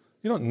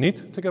 You don't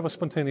need to give a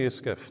spontaneous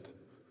gift.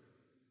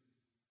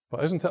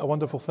 But isn't it a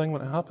wonderful thing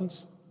when it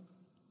happens?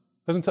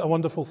 Isn't it a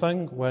wonderful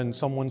thing when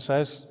someone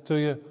says to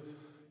you,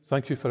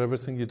 thank you for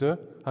everything you do?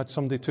 I had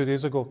somebody 2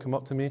 days ago come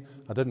up to me,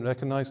 I didn't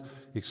recognize.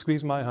 He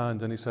squeezed my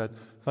hand and he said,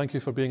 thank you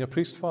for being a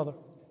priest, Father.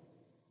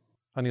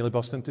 I nearly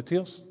burst into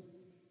tears.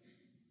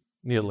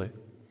 Nearly.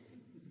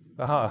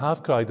 I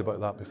have cried about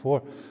that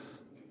before.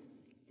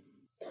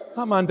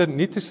 That man didn't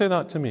need to say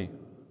that to me.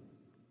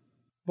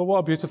 But what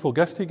a beautiful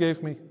gift he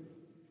gave me.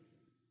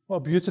 What a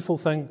beautiful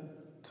thing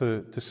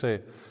to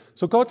say.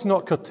 So God's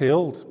not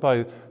curtailed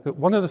by...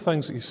 One of the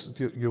things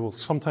that you will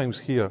sometimes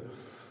hear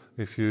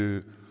if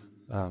you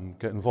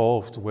get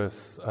involved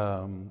with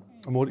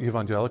more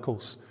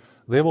evangelicals,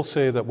 they will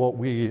say that what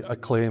we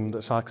acclaim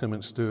that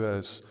sacraments do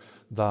is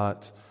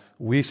that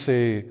we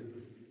say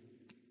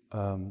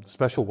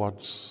special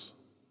words,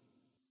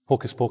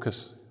 hocus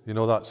pocus. You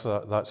know that's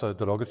a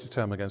derogatory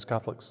term against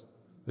Catholics.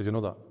 Did you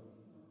know that?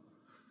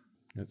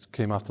 It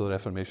came after the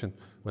Reformation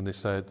when they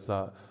said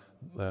that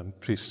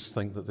priests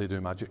think that they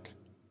do magic.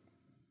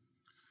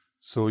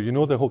 So you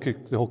know the hokey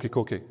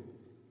cokey. Do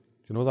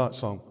you know that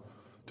song?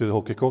 Do the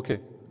hokey cokey?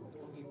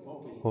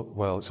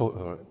 Well,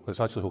 it's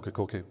actually hokey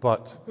cokey,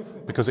 but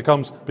because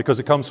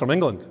it comes from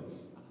England,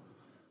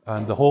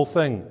 and the whole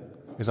thing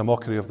is a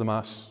mockery of the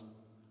Mass,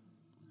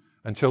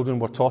 and children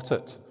were taught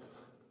it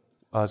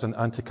as an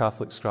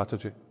anti-Catholic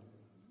strategy.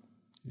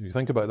 You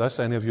think about this.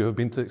 Any of you have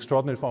been to the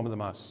extraordinary form of the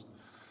Mass?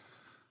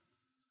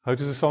 How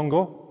does the song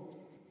go?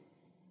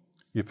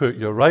 You put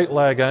your right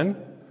leg in,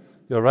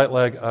 your right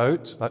leg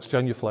out. That's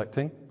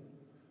genuflecting.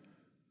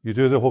 You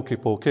do the hokey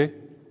pokey,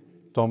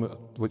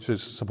 which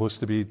is supposed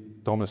to be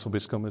Dominus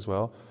Vobiscum as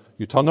well.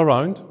 You turn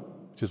around,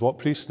 which is what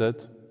priests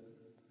did.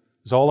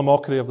 It's all a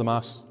mockery of the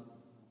Mass.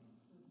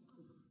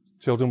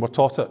 Children were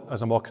taught it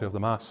as a mockery of the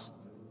Mass.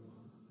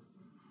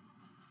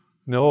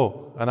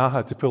 No, and I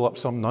had to pull up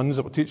some nuns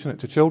that were teaching it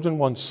to children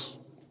once,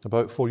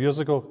 about 4 years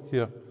ago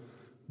here.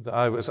 That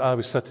I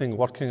was sitting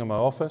working in my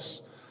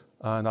office,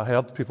 and I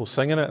heard people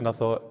singing it, and I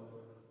thought,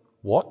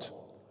 what?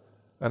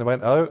 And I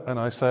went out and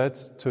I said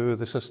to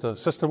the sister,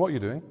 "Sister, what are you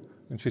doing?"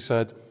 And she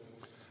said,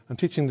 "I'm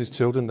teaching these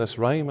children this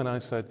rhyme." And I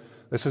said,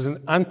 "This is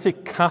an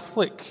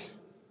anti-Catholic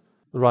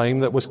rhyme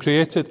that was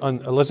created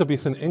in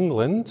Elizabethan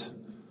England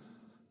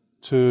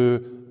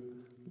to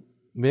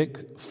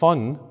make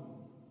fun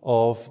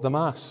of the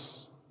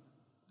Mass."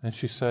 And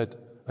she said,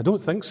 "I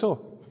don't think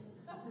so."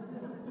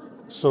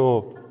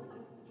 So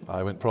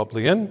I went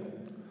properly in.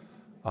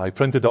 I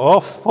printed it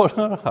off for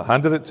her. I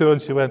handed it to her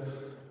and she went,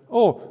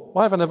 "Oh,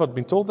 why have I never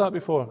been told that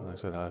before?" And I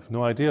said, "I have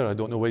no idea. I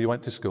don't know where you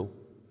went to school."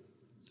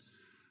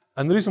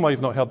 And the reason why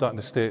you've not heard that in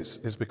the States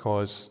is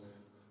because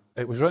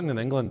it was written in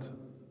England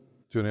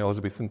during the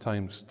Elizabethan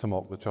times to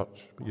mock the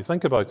church. But you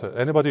think about it.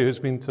 Anybody who's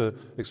been to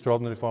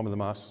extraordinary form of the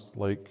Mass,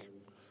 like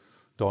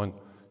Don,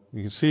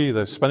 you can see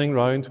the spinning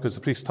round because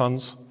the priest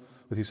turns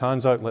with his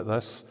hands out like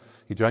this.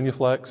 He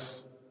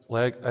genuflects,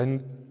 leg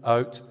in,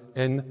 out,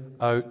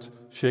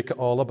 shake it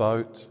all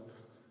about.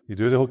 You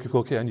do the hokey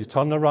pokey and you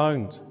turn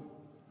around.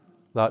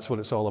 That's what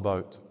it's all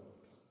about.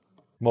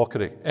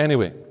 Mockery.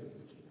 Anyway,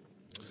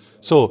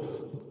 so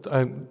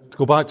to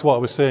go back to what I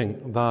was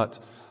saying, that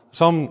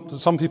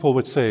some people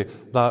would say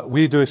that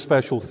we do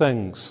special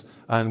things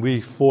and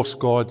we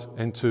think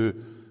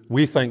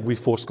we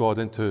force God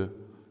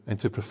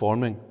into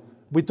performing.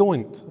 We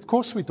don't. Of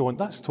course we don't.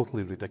 That's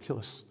totally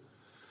ridiculous.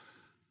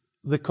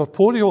 The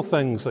corporeal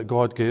things that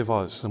God gave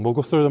us, and we'll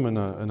go through them in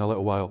a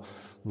little while,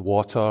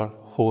 water,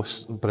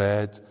 host,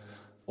 bread,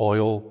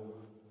 oil,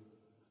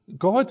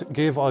 God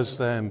gave us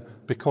them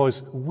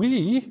because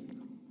we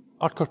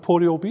are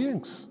corporeal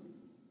beings.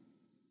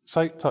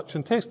 Sight, touch,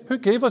 and taste. Who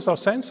gave us our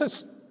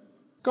senses?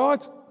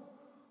 God.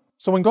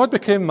 So when God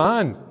became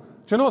man,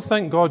 do you not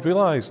think God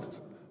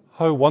realized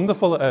how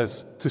wonderful it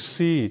is to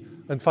see?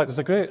 In fact, there's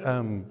a great...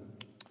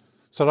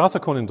 Sir Arthur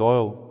Conan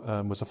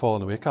Doyle was a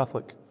fallen away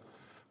Catholic.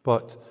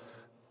 But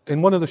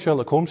in one of the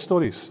Sherlock Holmes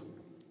stories,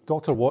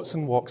 Dr.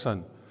 Watson walks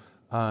in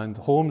And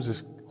Holmes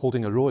is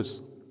holding a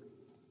rose.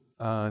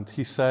 And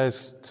he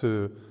says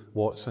to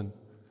Watson,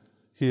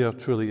 here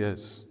truly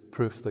is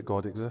proof that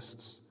God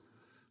exists.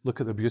 Look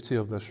at the beauty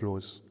of this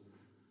rose.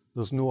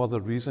 There's no other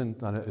reason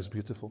than it is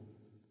beautiful.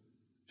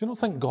 Do you not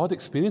think God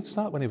experienced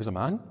that when he was a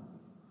man?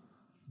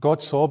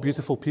 God saw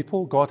beautiful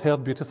people. God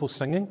heard beautiful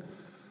singing.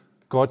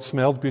 God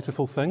smelled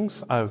beautiful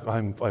things. I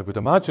would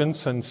imagine,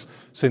 since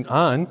St.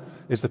 Anne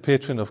is the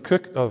patron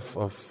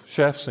of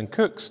chefs and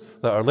cooks,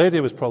 that Our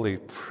Lady was probably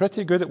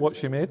pretty good at what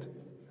she made.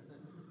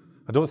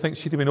 I don't think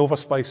she'd have been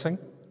overspicing.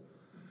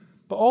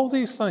 But all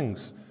these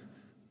things,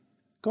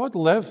 God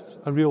lived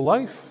a real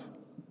life.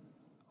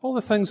 All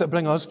the things that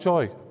bring us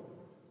joy,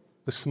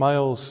 the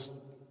smiles,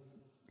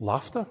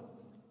 laughter.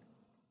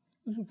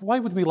 Why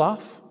would we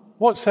laugh?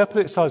 What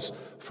separates us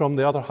from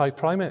the other high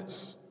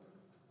primates?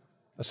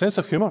 A sense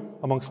of humour,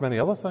 amongst many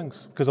other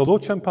things. Because although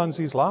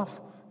chimpanzees laugh,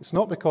 it's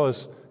not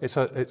because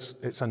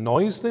it's a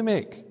noise they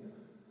make.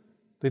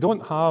 They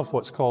don't have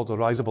what's called a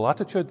risible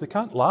attitude. They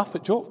can't laugh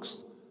at jokes.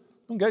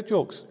 They don't get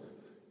jokes.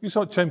 You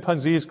saw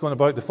chimpanzees going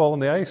about to fall on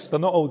the ice. They're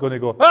not all going to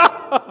go,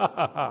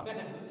 ah!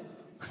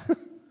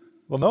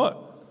 They're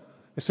not.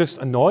 It's just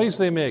a noise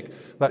they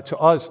make that to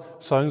us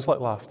sounds like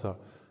laughter.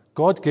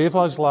 God gave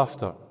us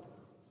laughter.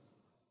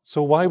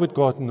 So why would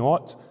God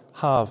not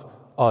have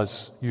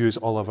us use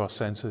all of our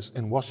senses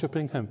in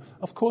worshipping him?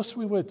 Of course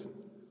we would.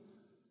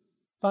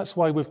 That's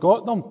why we've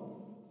got them.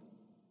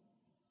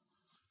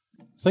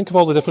 Think of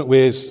all the different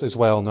ways as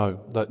well now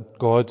that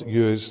God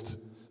used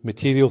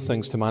material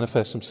things to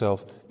manifest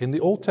himself in the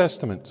Old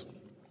Testament.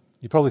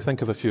 You probably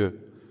think of a few.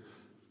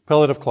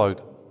 Pillar of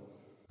cloud,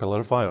 pillar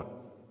of fire,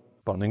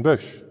 burning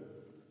bush,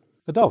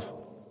 a dove,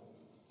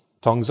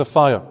 tongues of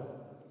fire,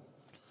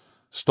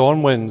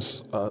 storm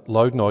winds,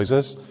 loud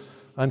noises,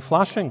 and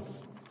flashing.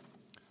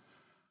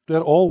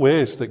 They're all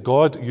ways that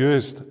God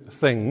used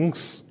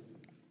things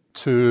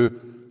to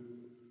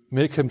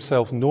make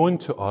himself known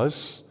to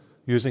us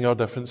using our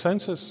different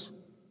senses.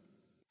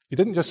 He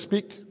didn't just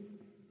speak.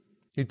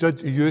 He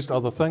used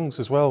other things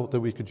as well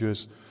that we could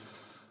use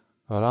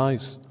our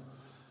eyes.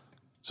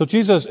 So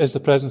Jesus is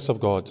the presence of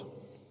God.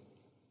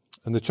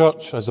 And the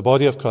church, as the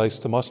body of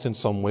Christ, must in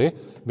some way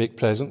make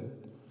present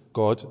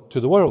God to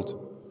the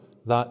world.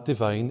 That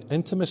divine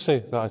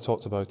intimacy that I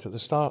talked about at the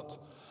start.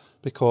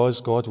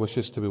 Because God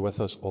wishes to be with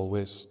us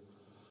always.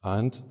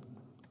 And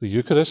the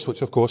Eucharist,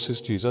 which of course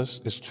is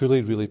Jesus, is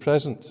truly, really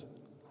present.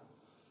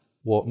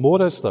 What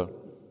more is there?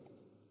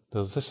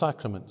 There's the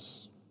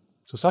sacraments.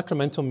 So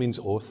sacramentum means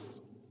oath.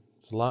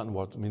 It's a Latin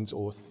word, it means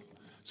oath.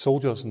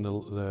 Soldiers in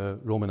the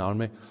Roman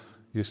army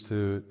used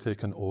to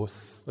take an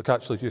oath. They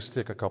actually used to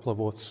take a couple of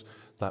oaths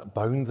that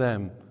bound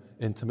them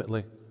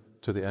intimately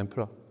to the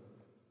emperor.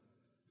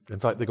 In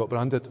fact, they got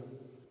branded.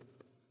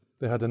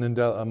 They had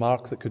a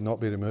mark that could not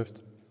be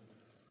removed.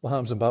 What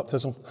happens in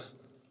baptism?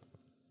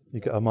 You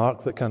get a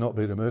mark that cannot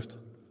be removed.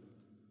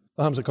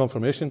 What happens in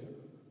confirmation?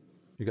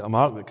 You get a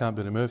mark that can't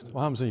be removed.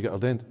 What happens when you get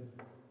ordained?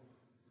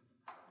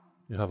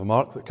 You have a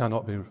mark that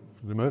cannot be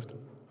removed.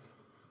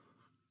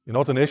 In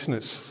ordination,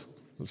 it's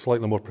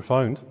slightly more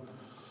profound,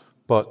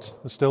 but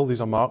still these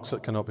are marks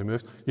that cannot be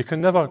moved. You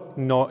can't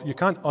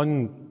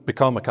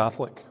unbecome a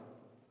Catholic.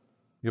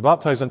 You're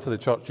baptized into the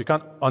church, you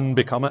can't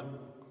unbecome it.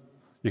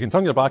 You can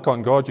turn your back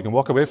on God, you can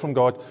walk away from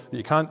God, but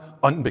you can't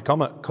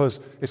unbecome it because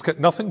it's got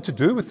nothing to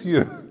do with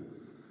you.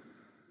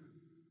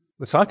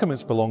 The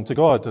sacraments belong to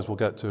God, as we'll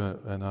get to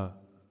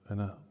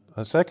in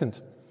a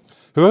second.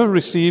 Whoever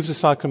receives the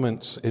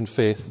sacraments in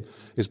faith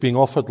is being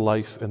offered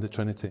life in the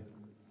Trinity.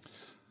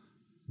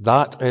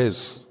 That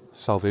is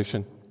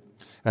salvation.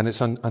 And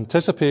it's an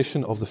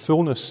anticipation of the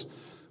fullness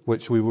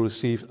which we will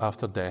receive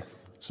after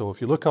death. So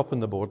if you look up on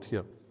the board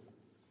here,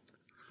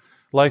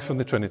 life in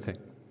the Trinity.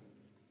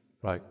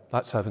 Right,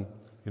 that's heaven.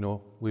 You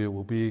know, we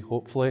will be,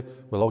 hopefully,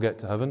 we'll all get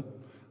to heaven,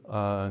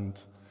 and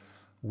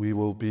we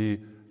will be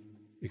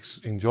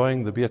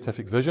enjoying the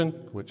beatific vision,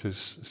 which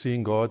is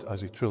seeing God as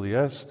he truly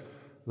is.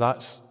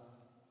 That's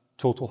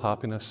total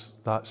happiness.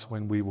 That's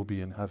when we will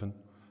be in heaven.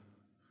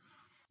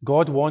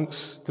 God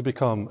wants to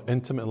become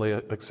intimately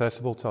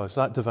accessible to us,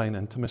 that divine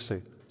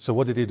intimacy. So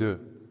what did he do?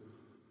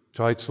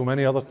 Tried so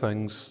many other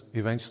things.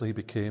 Eventually he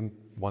became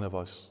one of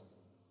us.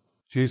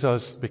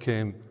 Jesus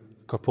became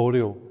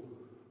corporeal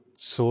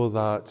so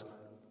that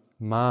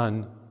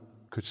man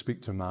could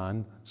speak to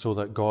man, so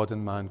that God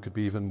and man could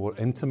be even more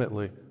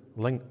intimately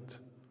linked.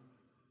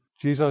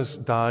 Jesus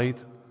died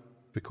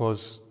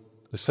because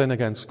the sin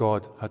against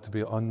God had to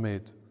be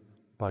unmade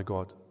by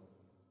God.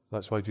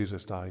 That's why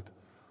Jesus died.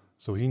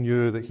 So he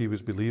knew that he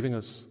was believing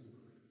us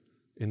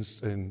in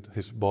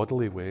his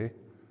bodily way.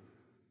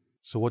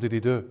 So what did he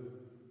do?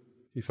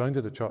 He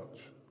founded a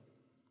church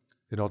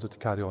in order to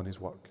carry on his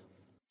work.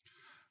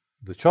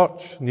 The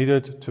church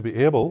needed to be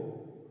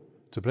able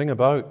to bring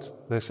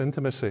about this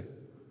intimacy.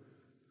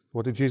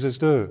 What did Jesus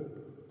do?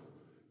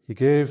 He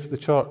gave the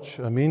church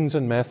a means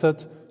and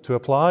method to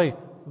apply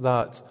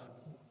that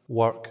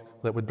work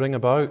that would bring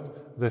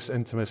about this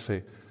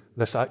intimacy,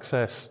 this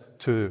access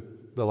to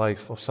the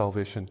life of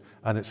salvation,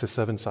 and it's the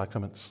 7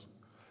 sacraments.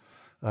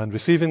 And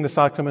receiving the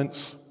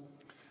sacraments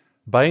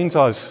binds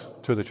us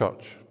to the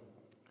church,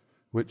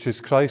 which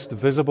is Christ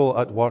visible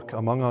at work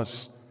among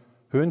us,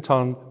 who in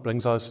turn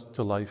brings us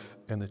to life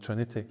in the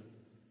Trinity.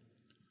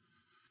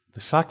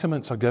 The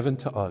sacraments are given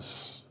to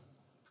us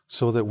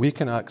so that we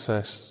can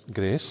access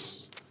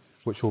grace,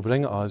 which will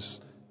bring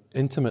us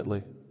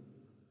intimately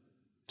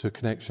to a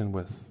connection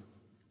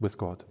with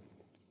God.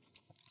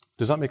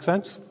 Does that make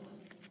sense?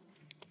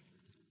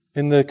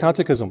 In the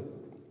Catechism,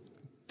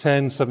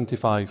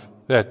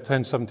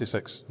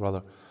 1076,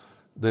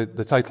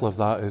 the title of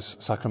that is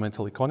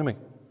Sacramental Economy.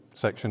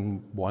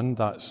 Section 1,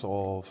 that's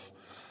of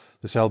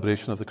the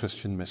celebration of the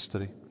Christian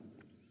mystery.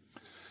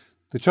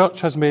 The Church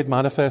has made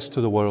manifest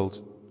to the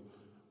world,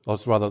 or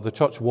rather, the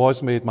Church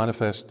was made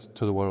manifest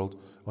to the world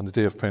on the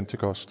day of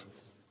Pentecost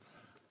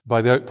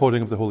by the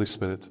outpouring of the Holy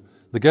Spirit.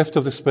 The gift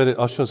of the Spirit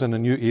ushers in a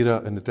new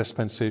era in the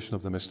dispensation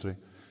of the mystery,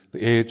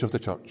 the age of the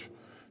Church,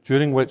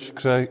 during which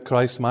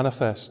Christ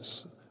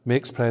manifests,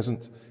 makes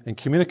present, and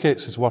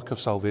communicates his work of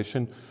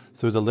salvation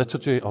through the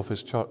liturgy of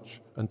his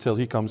Church until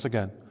he comes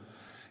again.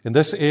 In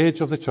this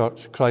age of the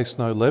Church, Christ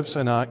now lives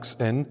and acts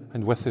in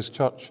and with his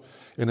Church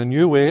in a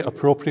new way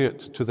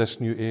appropriate to this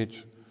new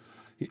age.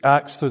 He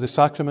acts through the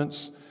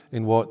sacraments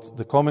in what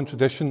the common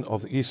tradition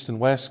of the East and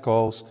West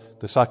calls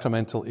the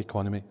sacramental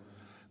economy.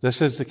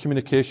 This is the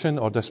communication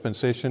or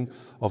dispensation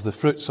of the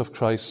fruits of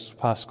Christ's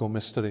paschal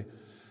mystery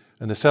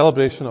and the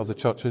celebration of the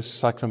Church's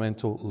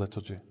sacramental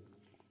liturgy.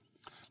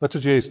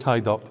 Liturgy is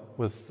tied up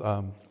with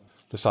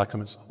the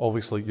sacraments.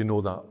 Obviously, you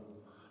know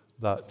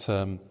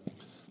that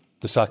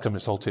the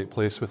sacraments all take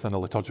place within a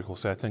liturgical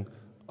setting,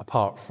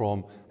 apart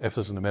from if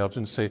there's an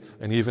emergency.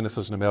 And even if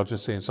there's an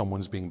emergency and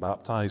someone's being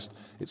baptized,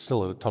 it's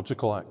still a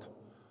liturgical act.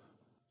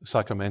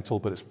 Sacramental,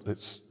 but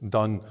it's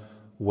done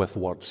with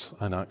words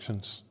and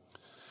actions.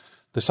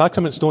 The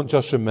sacraments don't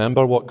just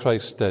remember what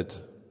Christ did.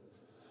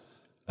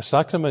 A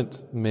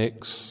sacrament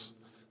makes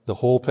the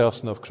whole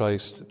person of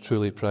Christ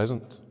truly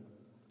present.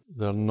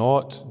 They're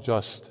not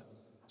just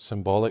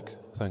symbolic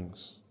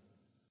things.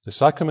 The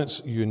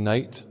sacraments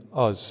unite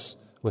us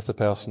with the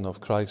person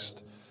of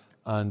Christ,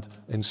 and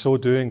in so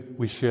doing,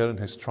 we share in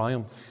his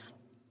triumph.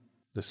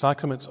 The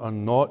sacraments are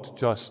not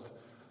just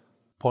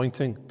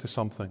pointing to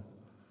something.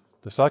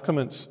 The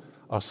sacraments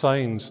are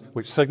signs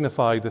which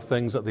signify the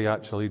things that they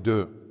actually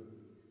do,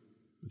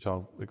 which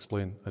I'll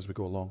explain as we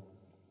go along.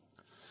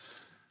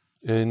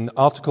 In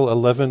Article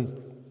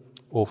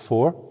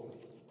 1104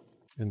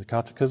 in the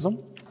Catechism,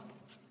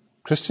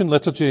 Christian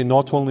liturgy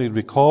not only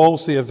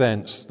recalls the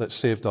events that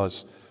saved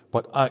us,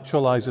 but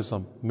actualizes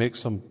them,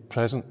 makes them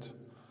present.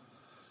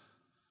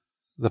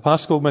 The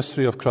Paschal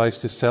mystery of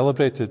Christ is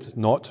celebrated,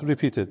 not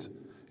repeated.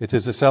 It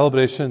is the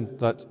celebrations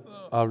that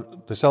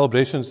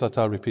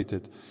are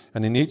repeated.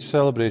 And in each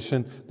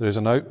celebration, there is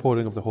an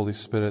outpouring of the Holy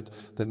Spirit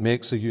that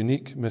makes a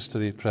unique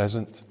mystery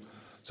present.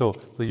 So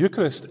the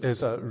Eucharist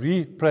is a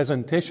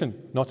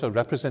representation, not a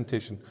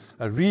representation,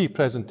 a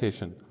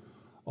representation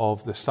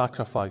of the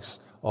sacrifice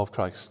of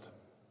Christ.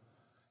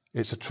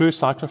 It's a true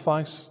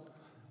sacrifice.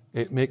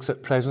 It makes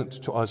it present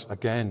to us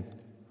again.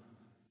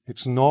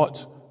 It's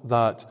not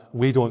that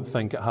we don't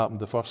think it happened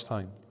the first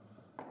time.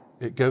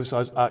 It gives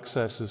us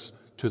accesses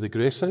to the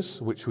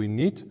graces which we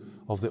need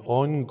of the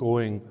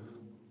ongoing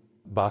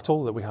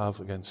battle that we have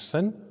against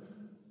sin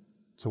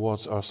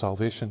towards our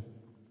salvation.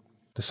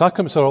 The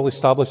sacraments are all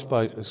established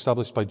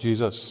by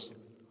Jesus.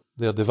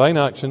 They are divine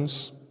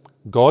actions.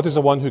 God is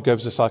the one who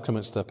gives the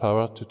sacraments the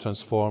power to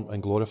transform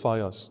and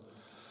glorify us.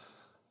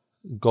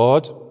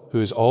 God, who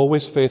is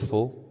always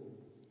faithful,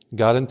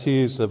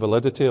 guarantees the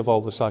validity of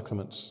all the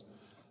sacraments,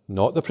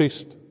 not the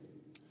priest,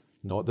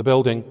 not the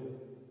building.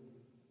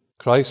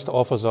 Christ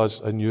offers us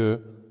anew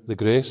the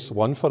grace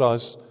won for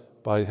us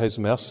by his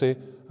mercy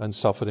and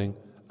suffering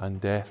and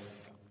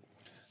death.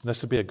 And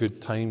this would be a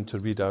good time to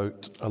read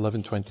out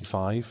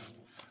 1125,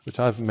 which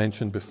I've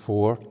mentioned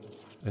before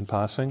in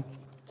passing.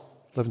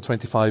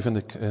 1125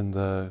 in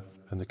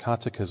the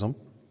Catechism,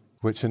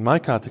 which in my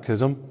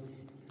Catechism,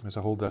 as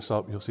I hold this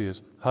up, you'll see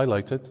is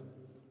highlighted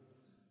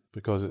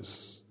because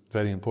it's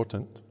very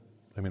important.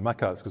 I mean, my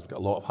Catechism's got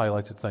a lot of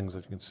highlighted things,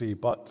 as you can see,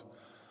 but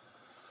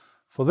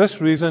for this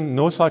reason,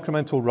 no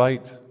sacramental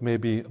rite may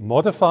be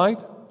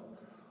modified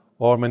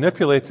or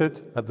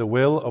manipulated at the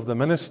will of the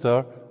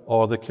minister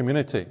or the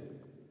community.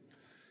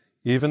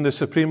 Even the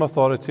supreme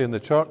authority in the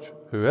Church,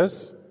 who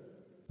is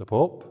the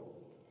Pope,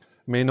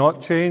 may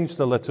not change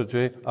the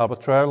liturgy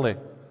arbitrarily,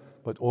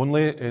 but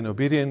only in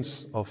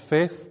obedience of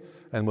faith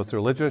and with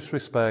religious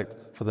respect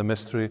for the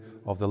mystery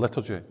of the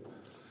liturgy.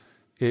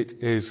 It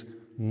is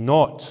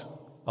not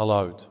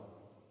allowed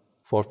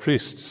for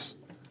priests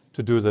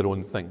to do their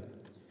own thing.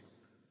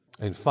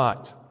 In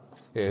fact,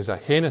 it is a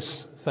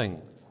heinous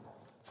thing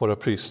for a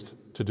priest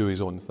to do his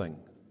own thing,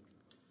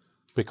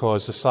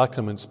 because the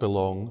sacraments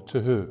belong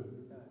to who?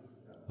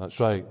 That's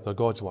right, they're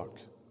God's work.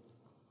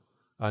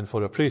 And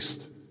for a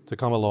priest to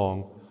come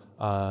along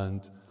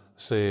and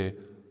say,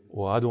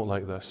 well, I don't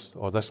like this,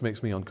 or this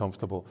makes me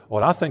uncomfortable,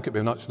 or I think it'd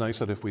be much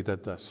nicer if we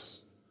did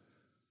this.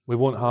 We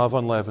won't have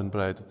unleavened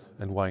bread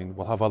and wine,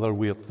 we'll have other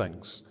weird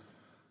things.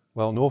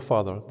 Well, no,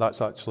 Father,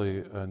 that's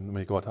actually, and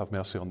may God have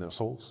mercy on their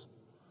souls.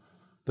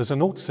 There's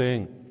an old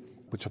saying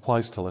which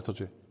applies to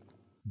liturgy.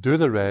 Do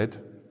the red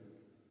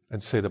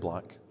and say the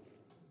black.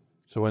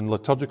 So in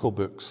liturgical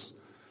books,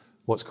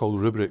 what's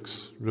called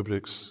rubrics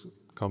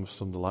comes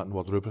from the Latin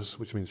word rubris,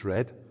 which means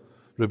red.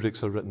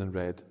 Rubrics are written in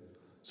red.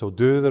 So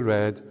do the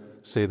red,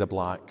 say the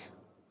black.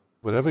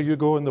 Wherever you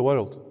go in the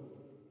world,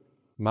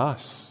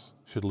 Mass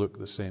should look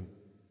the same,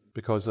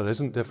 because there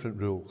isn't different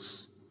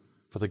rules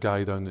for the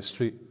guy down the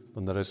street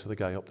than there is for the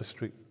guy up the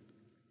street.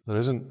 There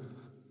isn't.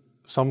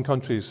 Some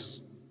countries,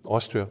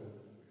 Austria,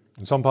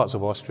 in some parts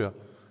of Austria,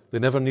 they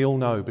never kneel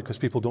now because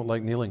people don't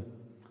like kneeling.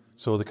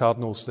 So the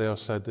cardinals there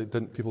said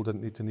people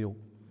didn't need to kneel.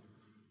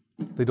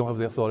 They don't have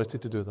the authority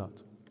to do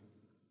that.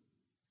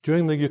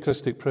 During the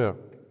Eucharistic prayer,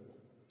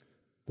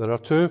 there are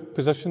two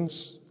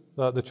positions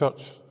that the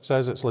Church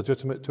says it's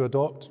legitimate to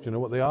adopt. Do you know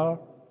what they are?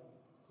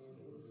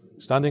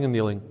 Standing and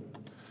kneeling.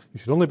 You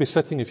should only be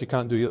sitting if you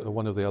can't do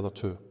one of the other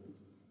two.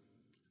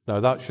 Now,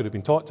 that should have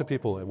been taught to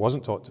people. It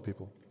wasn't taught to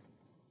people.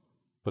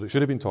 But it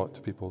should have been taught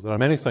to people. There are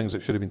many things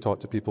that should have been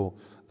taught to people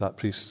that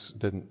priests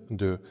didn't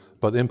do.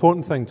 But the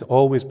important thing to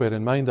always bear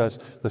in mind is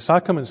the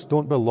sacraments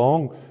don't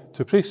belong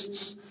to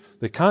priests.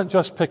 They can't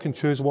just pick and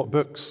choose what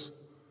books.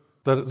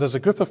 There's a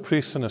group of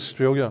priests in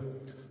Australia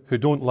who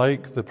don't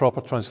like the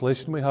proper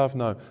translation we have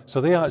now. So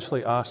they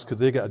actually asked, could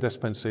they get a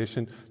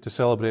dispensation to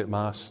celebrate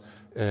Mass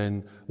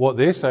in what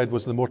they said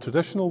was the more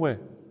traditional way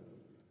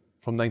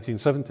from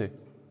 1970,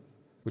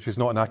 which is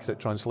not an accurate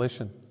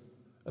translation.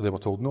 And they were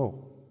told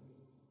no.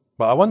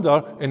 But I wonder,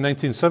 in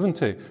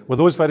 1970, were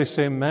those very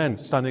same men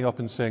standing up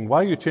and saying, why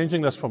are you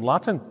changing this from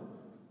Latin?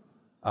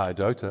 I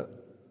doubt it.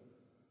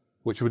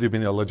 Which would have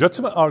been a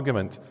legitimate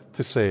argument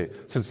to say,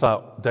 since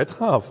that did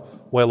have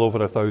well over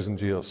 1,000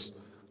 years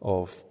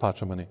of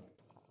patrimony.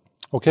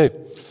 Okay,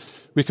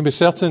 we can be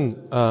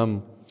certain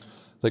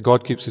that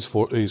God keeps his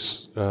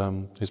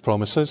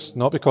promises,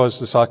 not because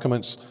the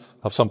sacraments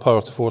have some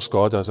power to force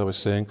God, as I was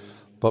saying,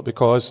 but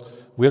because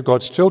we're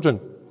God's children.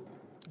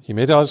 He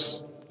made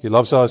us, he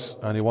loves us,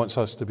 and he wants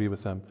us to be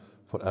with him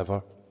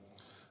forever.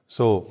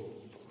 So,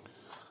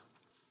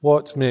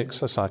 what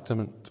makes a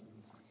sacrament?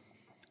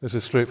 This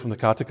is straight from the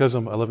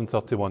Catechism,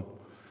 1131.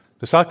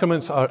 The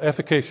sacraments are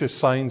efficacious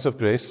signs of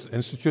grace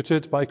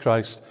instituted by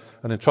Christ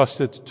and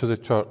entrusted to the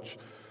Church,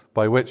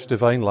 by which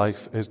divine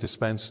life is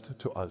dispensed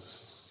to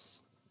us.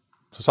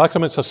 So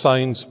sacraments are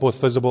signs both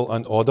visible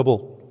and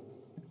audible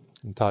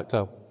and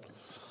tactile.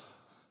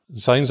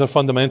 Signs are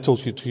fundamental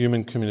to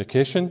human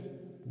communication.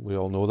 We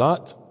all know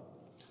that.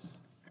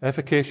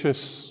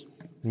 Efficacious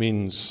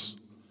means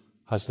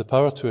has the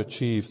power to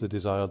achieve the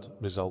desired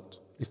result.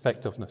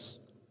 Effectiveness.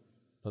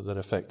 That they're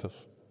effective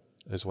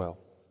as well.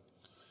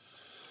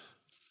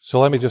 So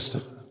let me just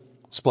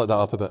split that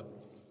up a bit.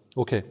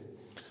 Okay.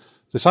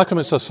 The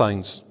sacraments are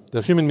signs.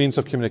 They're human means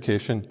of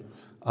communication,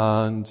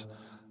 and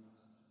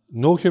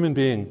no human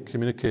being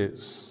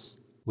communicates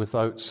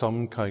without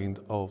some kind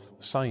of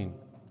sign.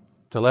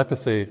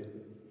 Telepathy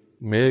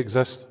may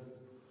exist,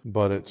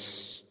 but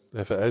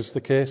if it is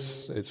the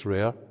case, it's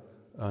rare,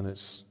 and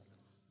it's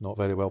not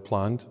very well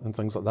planned and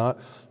things like that.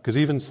 Because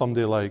even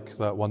somebody like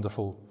that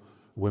wonderful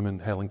woman,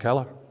 Helen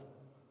Keller,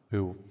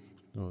 who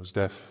was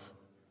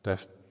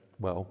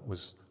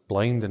was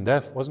blind and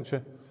deaf, wasn't she?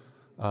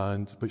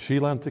 But she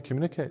learned to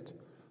communicate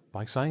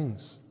by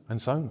signs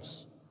and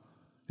sounds.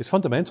 It's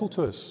fundamental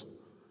to us.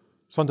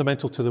 It's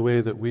fundamental to the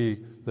way that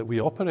we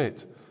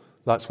operate.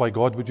 That's why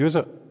God would use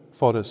it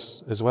for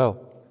us as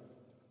well.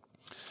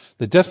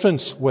 The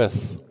difference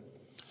with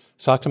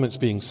sacraments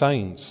being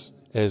signs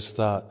is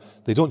that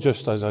they don't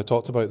just, as I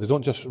talked about, they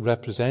don't just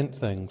represent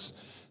things,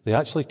 they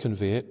actually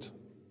convey it.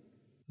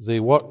 They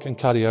work and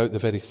carry out the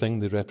very thing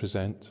they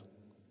represent.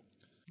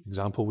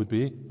 Example would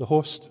be the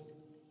host.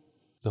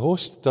 The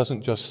host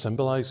doesn't just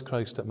symbolize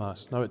Christ at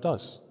Mass. Now it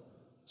does.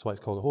 That's why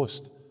it's called a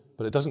host.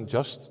 But it doesn't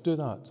just do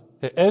that.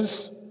 It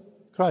is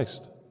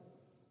Christ.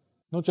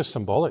 Not just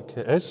symbolic.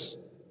 It is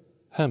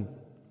Him.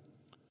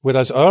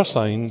 Whereas our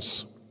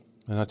signs,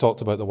 and I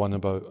talked about the one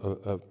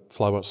about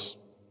flowers.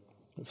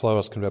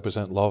 Flowers can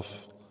represent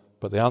love,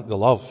 but they aren't the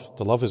love.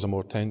 The love is a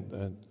more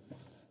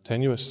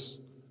tenuous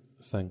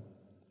thing.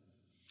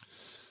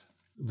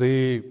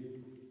 The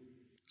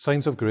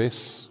signs of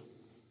grace.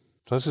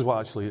 So this is what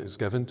actually is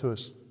given to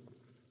us.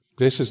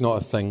 Grace is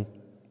not a thing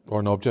or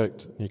an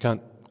object. You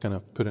can't kind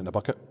of put it in a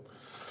bucket.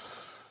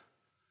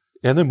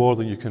 Any more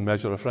than you can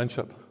measure a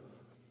friendship.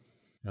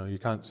 You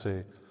can't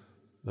say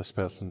this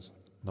person's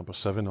number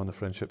 7 on the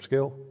friendship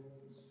scale,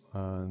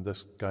 and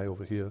this guy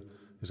over here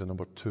is a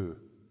number 2.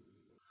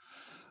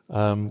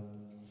 The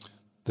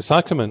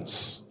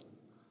sacraments,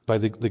 by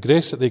the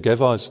grace that they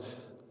give us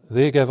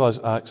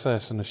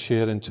access and a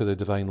share into the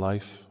divine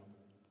life.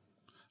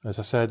 As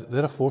I said,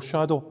 they're a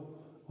foreshadow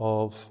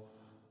of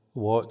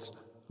what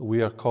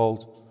we are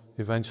called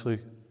eventually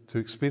to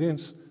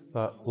experience,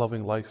 that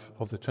loving life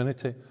of the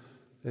Trinity.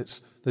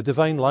 It's the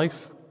divine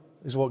life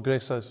is what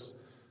grace is.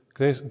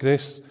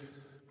 Grace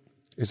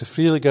is a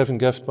freely given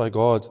gift by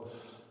God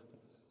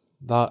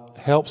that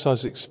helps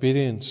us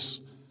experience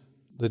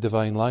the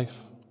divine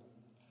life.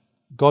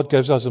 God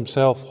gives us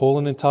himself whole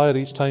and entire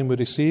each time we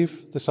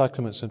receive the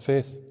sacraments in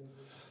faith.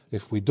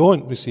 If we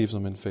don't receive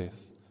them in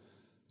faith,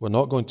 we're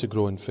not going to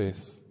grow in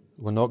faith.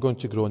 We're not going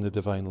to grow in the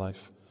divine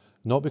life.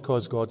 Not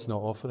because God's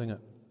not offering it,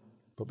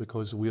 but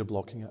because we're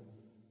blocking it.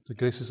 The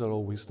graces are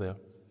always there.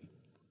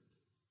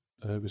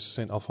 It was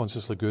St.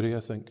 Alphonsus Liguori, I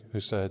think, who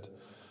said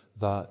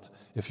that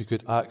if you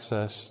could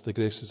access the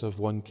graces of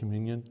one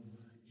communion,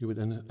 you would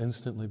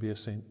instantly be a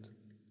saint.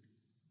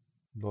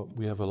 But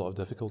we have a lot of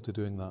difficulty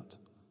doing that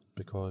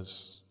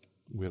because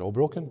we're all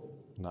broken.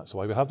 And that's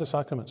why we have the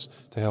sacraments,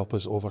 to help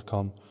us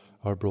overcome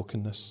our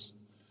brokenness.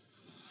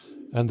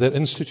 And they're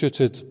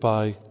instituted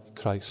by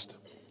Christ.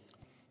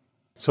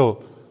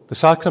 So the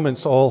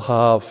sacraments all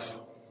have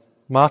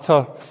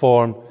matter,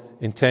 form,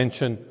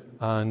 intention,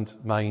 and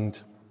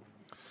mind.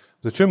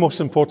 The two most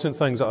important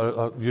things that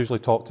are usually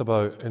talked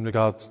about in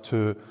regard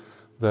to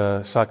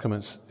the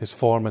sacraments is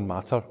form and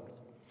matter.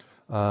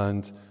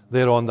 And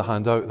they're on the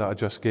handout that I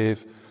just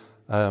gave.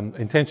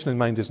 Intention and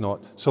mind is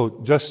not.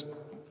 So just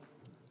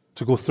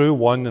to go through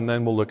one and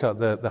then we'll look at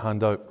the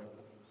handout.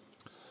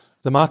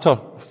 The matter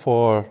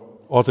for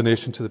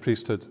ordination to the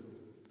priesthood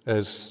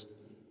is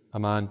a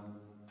man,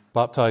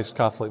 baptized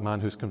Catholic man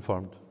who's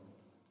confirmed.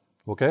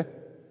 Okay?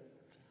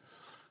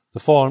 The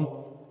form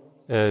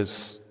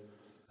is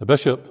the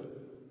bishop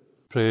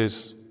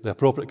prays the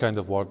appropriate kind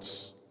of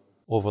words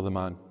over the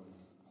man.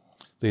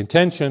 The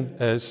intention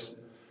is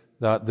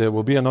that there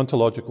will be an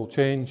ontological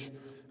change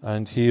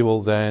and he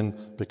will then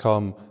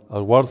become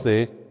a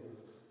worthy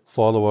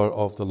follower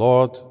of the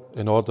Lord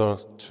in order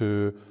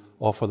to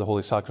offer the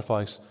holy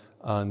sacrifice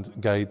and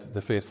guide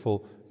the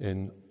faithful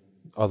in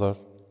other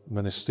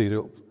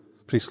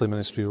priestly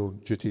ministerial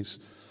duties.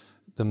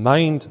 The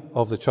mind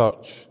of the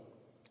church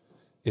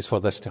is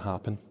for this to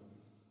happen.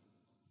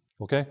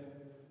 Okay?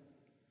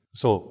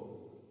 So,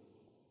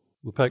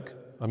 we pick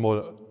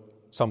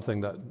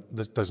something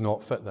that does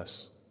not fit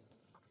this.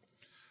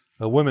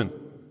 A woman,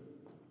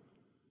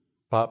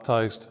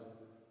 baptized,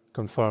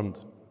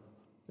 confirmed,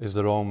 is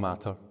the wrong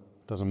matter.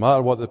 Doesn't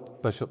matter what the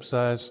bishop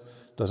says,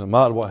 doesn't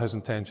matter what his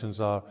intentions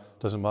are,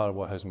 doesn't matter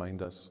what his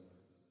mind is.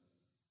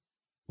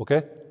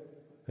 Okay?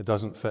 It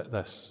doesn't fit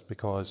this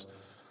because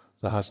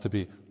there has to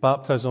be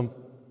baptism.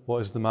 What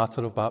is the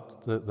matter of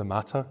the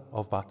matter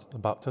of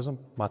baptism?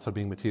 Matter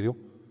being material.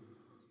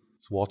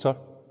 It's water.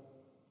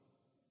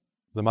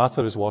 The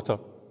matter is water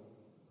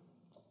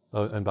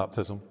in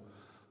baptism.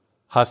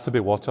 Has to be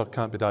water.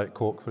 Can't be Diet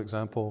Coke, for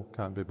example.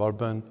 Can't be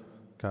bourbon.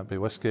 Can't be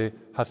whiskey.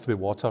 Has to be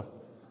water.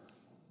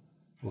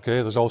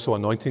 Okay, there's also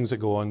anointings that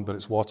go on, but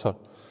it's water.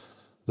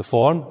 The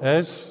form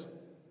is,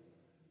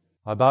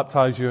 I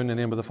baptize you in the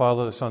name of the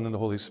Father, the Son, and the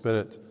Holy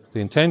Spirit. The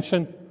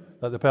intention,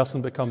 that the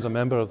person becomes a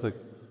member of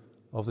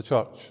the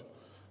church.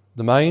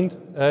 The mind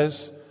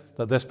is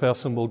that this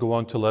person will go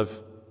on to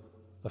live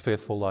a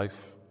faithful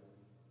life.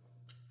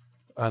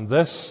 And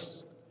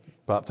this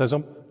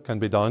baptism can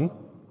be done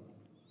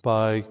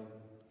by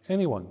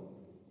anyone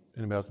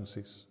in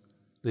emergencies.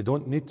 They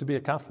don't need to be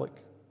a Catholic.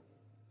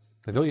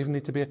 They don't even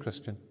need to be a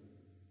Christian.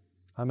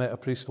 I met a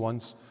priest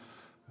once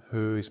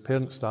who his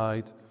parents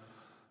died.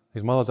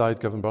 His mother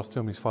died giving birth to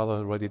him. His father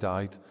already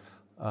died.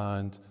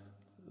 And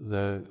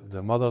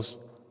the mother's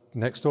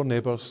next door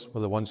neighbours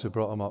were the ones who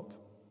brought him up,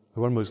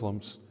 who were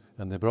Muslims.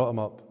 And they brought him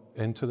up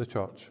into the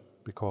church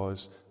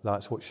because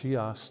that's what she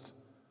asked.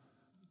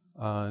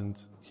 And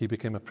he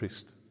became a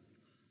priest.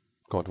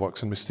 God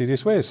works in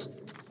mysterious ways.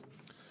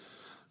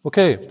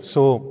 Okay,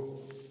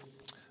 so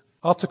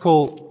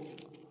Article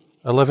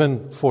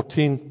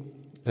 11:14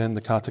 in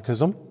the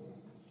Catechism.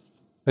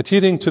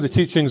 Adhering to the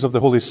teachings of the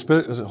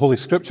Holy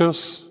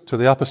Scriptures, to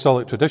the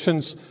apostolic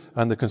traditions,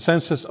 and the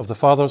consensus of the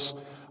Fathers,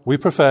 we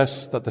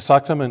profess that the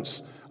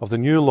sacraments of the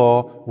new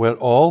law were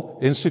all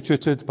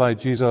instituted by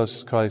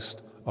Jesus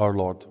Christ our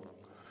Lord.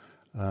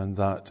 And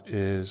that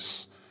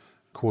is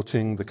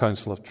quoting the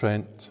Council of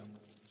Trent.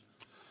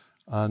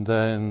 And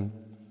then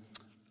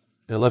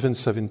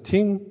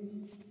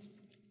 11:17,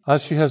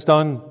 as she has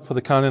done for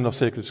the canon of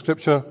sacred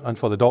Scripture and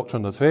for the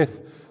doctrine of the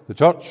faith, the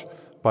Church,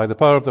 by the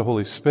power of the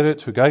Holy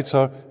Spirit who guides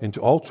her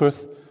into all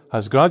truth,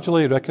 has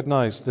gradually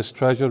recognized this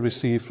treasure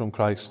received from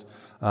Christ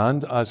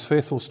and, as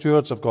faithful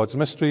stewards of God's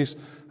mysteries,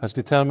 has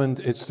determined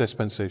its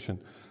dispensation.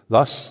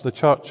 Thus, the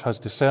Church has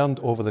discerned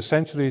over the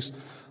centuries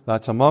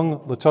that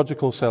among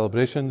liturgical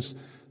celebrations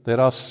there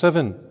are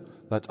 7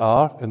 that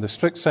are, in the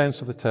strict sense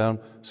of the term,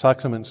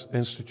 sacraments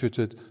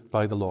instituted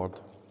by the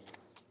Lord.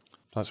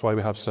 That's why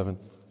we have 7.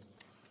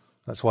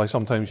 That's why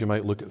sometimes you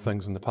might look at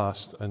things in the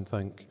past and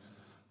think,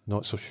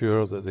 not so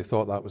sure that they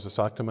thought that was a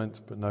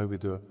sacrament, but now we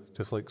do.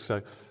 Just like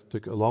it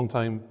took a long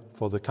time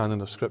for the canon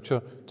of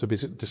Scripture to be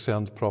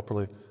discerned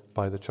properly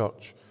by the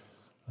Church,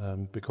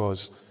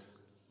 because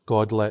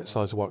God lets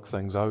us work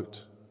things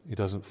out. He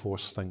doesn't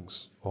force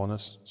things on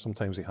us.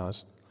 Sometimes he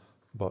has.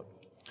 But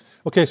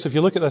okay, so if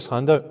you look at this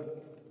handout,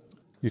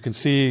 you can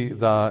see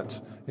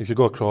that if you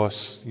go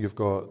across, you've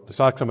got the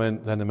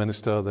sacrament, then the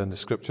minister, then the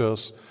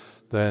Scriptures,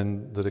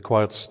 then the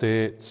required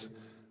state,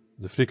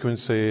 the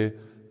frequency,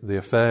 the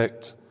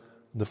effect,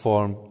 the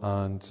form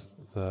and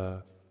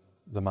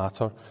the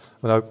matter.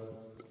 Now,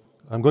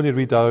 I'm going to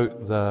read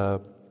out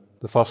the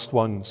first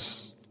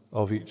ones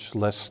of each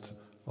list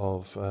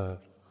of the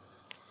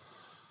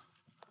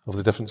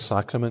different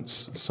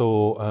sacraments.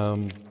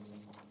 So,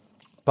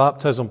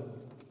 baptism,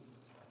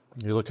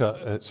 you look at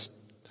it's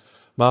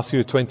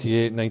Matthew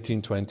 28,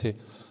 19, 20.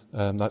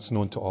 That's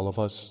known to all of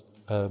us.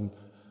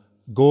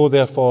 Go,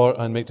 therefore,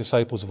 and make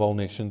disciples of all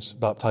nations,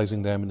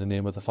 baptizing them in the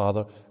name of the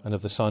Father, and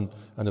of the Son,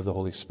 and of the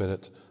Holy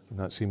Spirit. And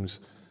that seems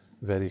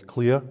very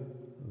clear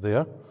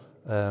there.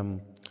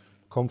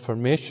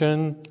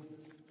 Confirmation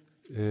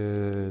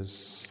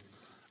is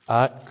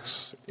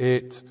Acts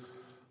 8,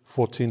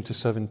 14 to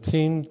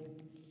 17.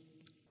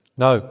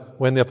 Now,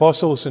 when the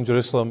apostles in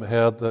Jerusalem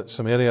heard that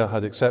Samaria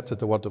had accepted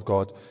the word of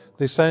God,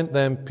 they sent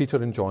them Peter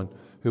and John,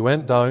 who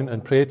went down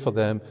and prayed for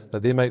them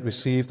that they might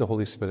receive the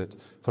Holy Spirit,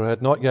 for it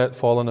had not yet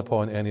fallen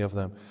upon any of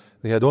them.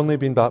 They had only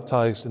been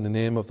baptized in the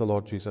name of the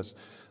Lord Jesus.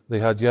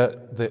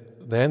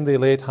 Then they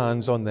laid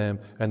hands on them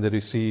and they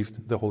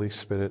received the Holy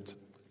Spirit.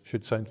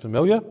 Should sound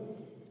familiar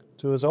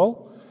to us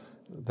all.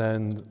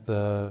 Then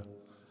the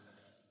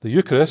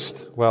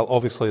Eucharist, well,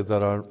 obviously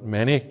there are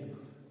many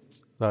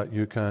that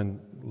you can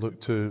look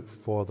to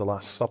for the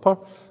Last Supper,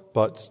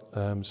 but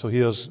so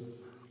here's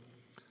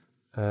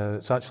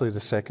it's actually the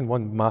second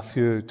one,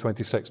 Matthew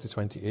 26 to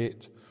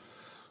 28.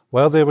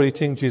 While they were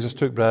eating, Jesus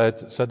took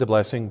bread, said the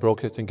blessing,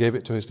 broke it, and gave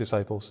it to his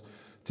disciples.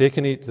 Take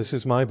and eat, this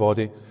is my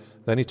body.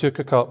 Then he took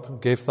a cup,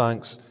 gave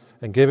thanks,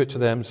 and gave it to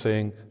them,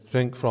 saying,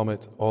 drink from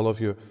it, all of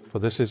you, for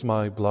this is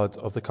my blood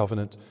of the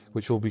covenant,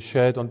 which will be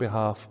shed on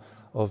behalf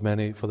of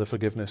many for the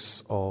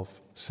forgiveness of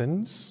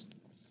sins.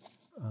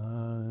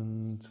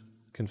 And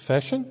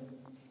confession,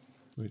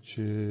 which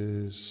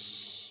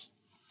is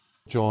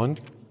John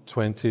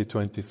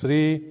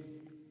 20:23.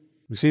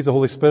 Receive the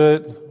Holy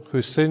Spirit,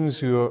 whose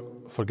sins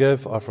you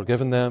forgive are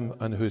forgiven them,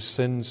 and whose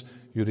sins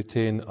you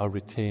retain are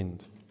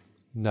retained.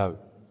 Now,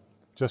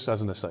 just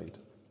as an aside,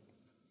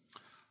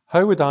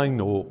 how would I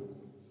know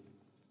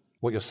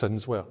what your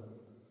sins were?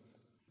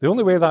 The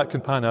only way that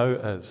can pan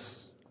out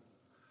is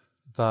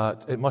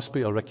that it must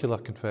be auricular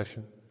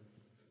confession.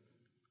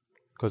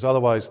 Because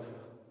otherwise,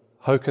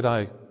 how could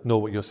I know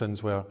what your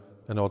sins were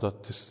in order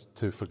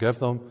to forgive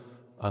them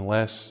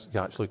unless you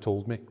actually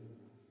told me?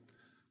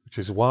 Which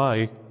is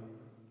why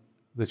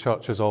the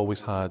church has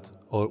always had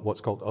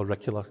what's called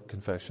auricular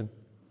confession.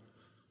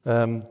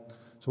 So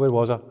where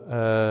was I?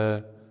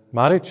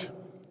 Marriage.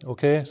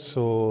 Okay,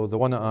 so the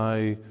one that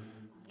I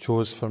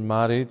chose for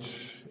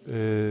marriage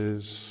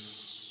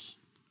is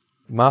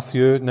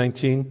Matthew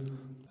 19,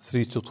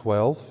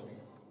 3-12.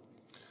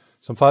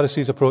 Some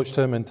Pharisees approached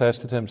him and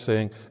tested him,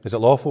 saying, is it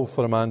lawful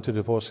for a man to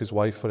divorce his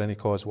wife for any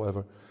cause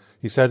whatever?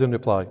 He said in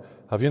reply,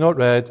 have you not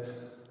read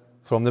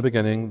from the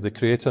beginning, the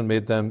Creator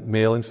made them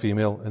male and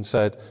female, and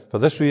said, for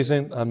this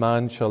reason a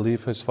man shall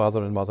leave his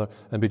father and mother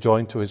and be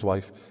joined to his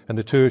wife, and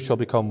the two shall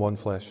become one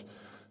flesh.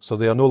 So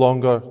they are no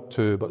longer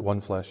two, but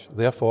one flesh.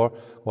 Therefore,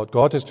 what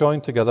God has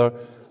joined together,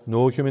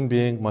 no human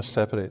being must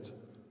separate.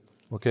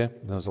 Okay,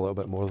 there's a little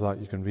bit more of that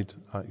you can read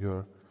at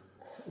your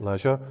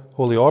leisure.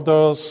 Holy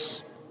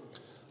orders.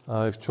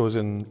 I've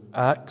chosen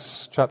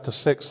Acts chapter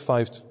 6,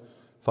 5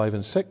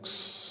 and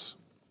 6.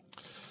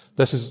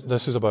 This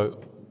is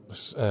about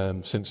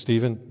St.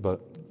 Stephen,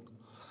 but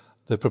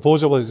the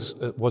proposal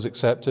was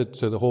accepted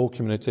to the whole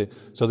community.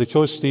 So they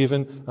chose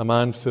Stephen, a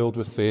man filled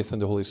with faith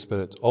and the Holy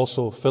Spirit.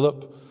 Also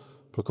Philip,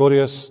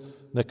 Prochorus,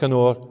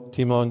 Nicanor,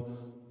 Timon,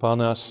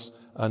 Parnas,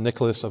 and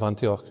Nicholas of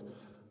Antioch,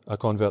 a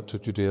convert to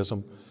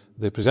Judaism.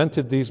 They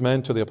presented these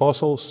men to the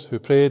apostles, who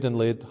prayed and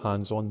laid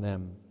hands on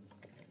them.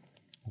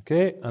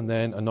 Okay, and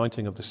then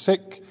anointing of the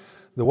sick.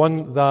 The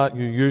one that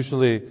you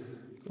usually,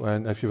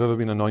 if you've ever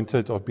been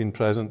anointed or been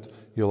present,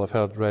 you'll have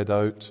heard read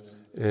out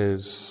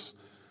is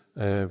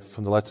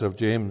from the letter of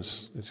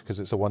James, because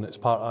it's the one that's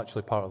part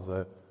of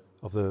the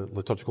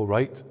liturgical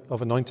rite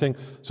of anointing.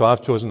 So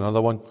I've chosen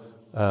another one.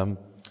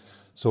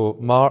 So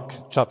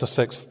Mark chapter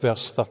 6,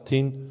 verse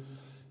 13.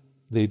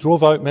 They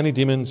drove out many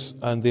demons,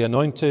 and they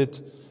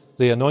anointed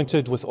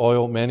with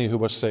oil many who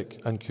were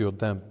sick and cured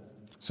them.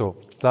 So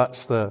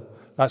that's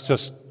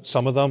just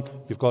some of them.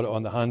 You've got it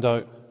on the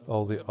handout,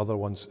 all the other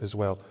ones as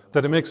well.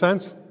 Did it make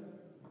sense?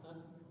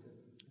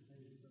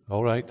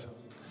 All right.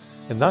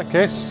 In that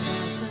case,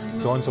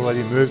 Dawn's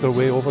already moved her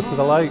way over to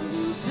the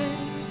lights.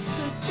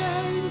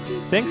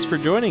 Thanks for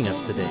joining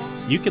us today.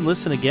 You can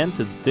listen again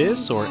to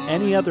this or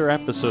any other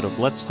episode of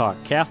Let's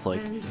Talk Catholic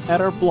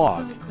at our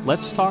blog,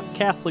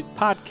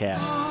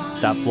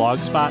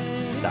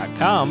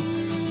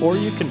 letstalkcatholicpodcast.blogspot.com, or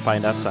you can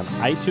find us on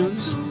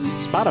iTunes,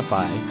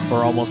 Spotify,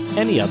 or almost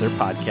any other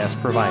podcast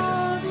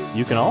provider.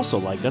 You can also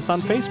like us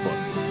on Facebook.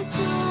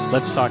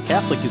 Let's Talk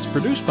Catholic is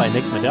produced by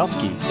Nick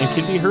Medelsky and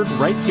can be heard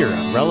right here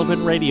on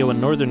Relevant Radio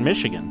in Northern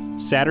Michigan,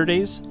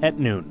 Saturdays at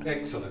noon.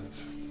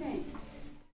 Excellent.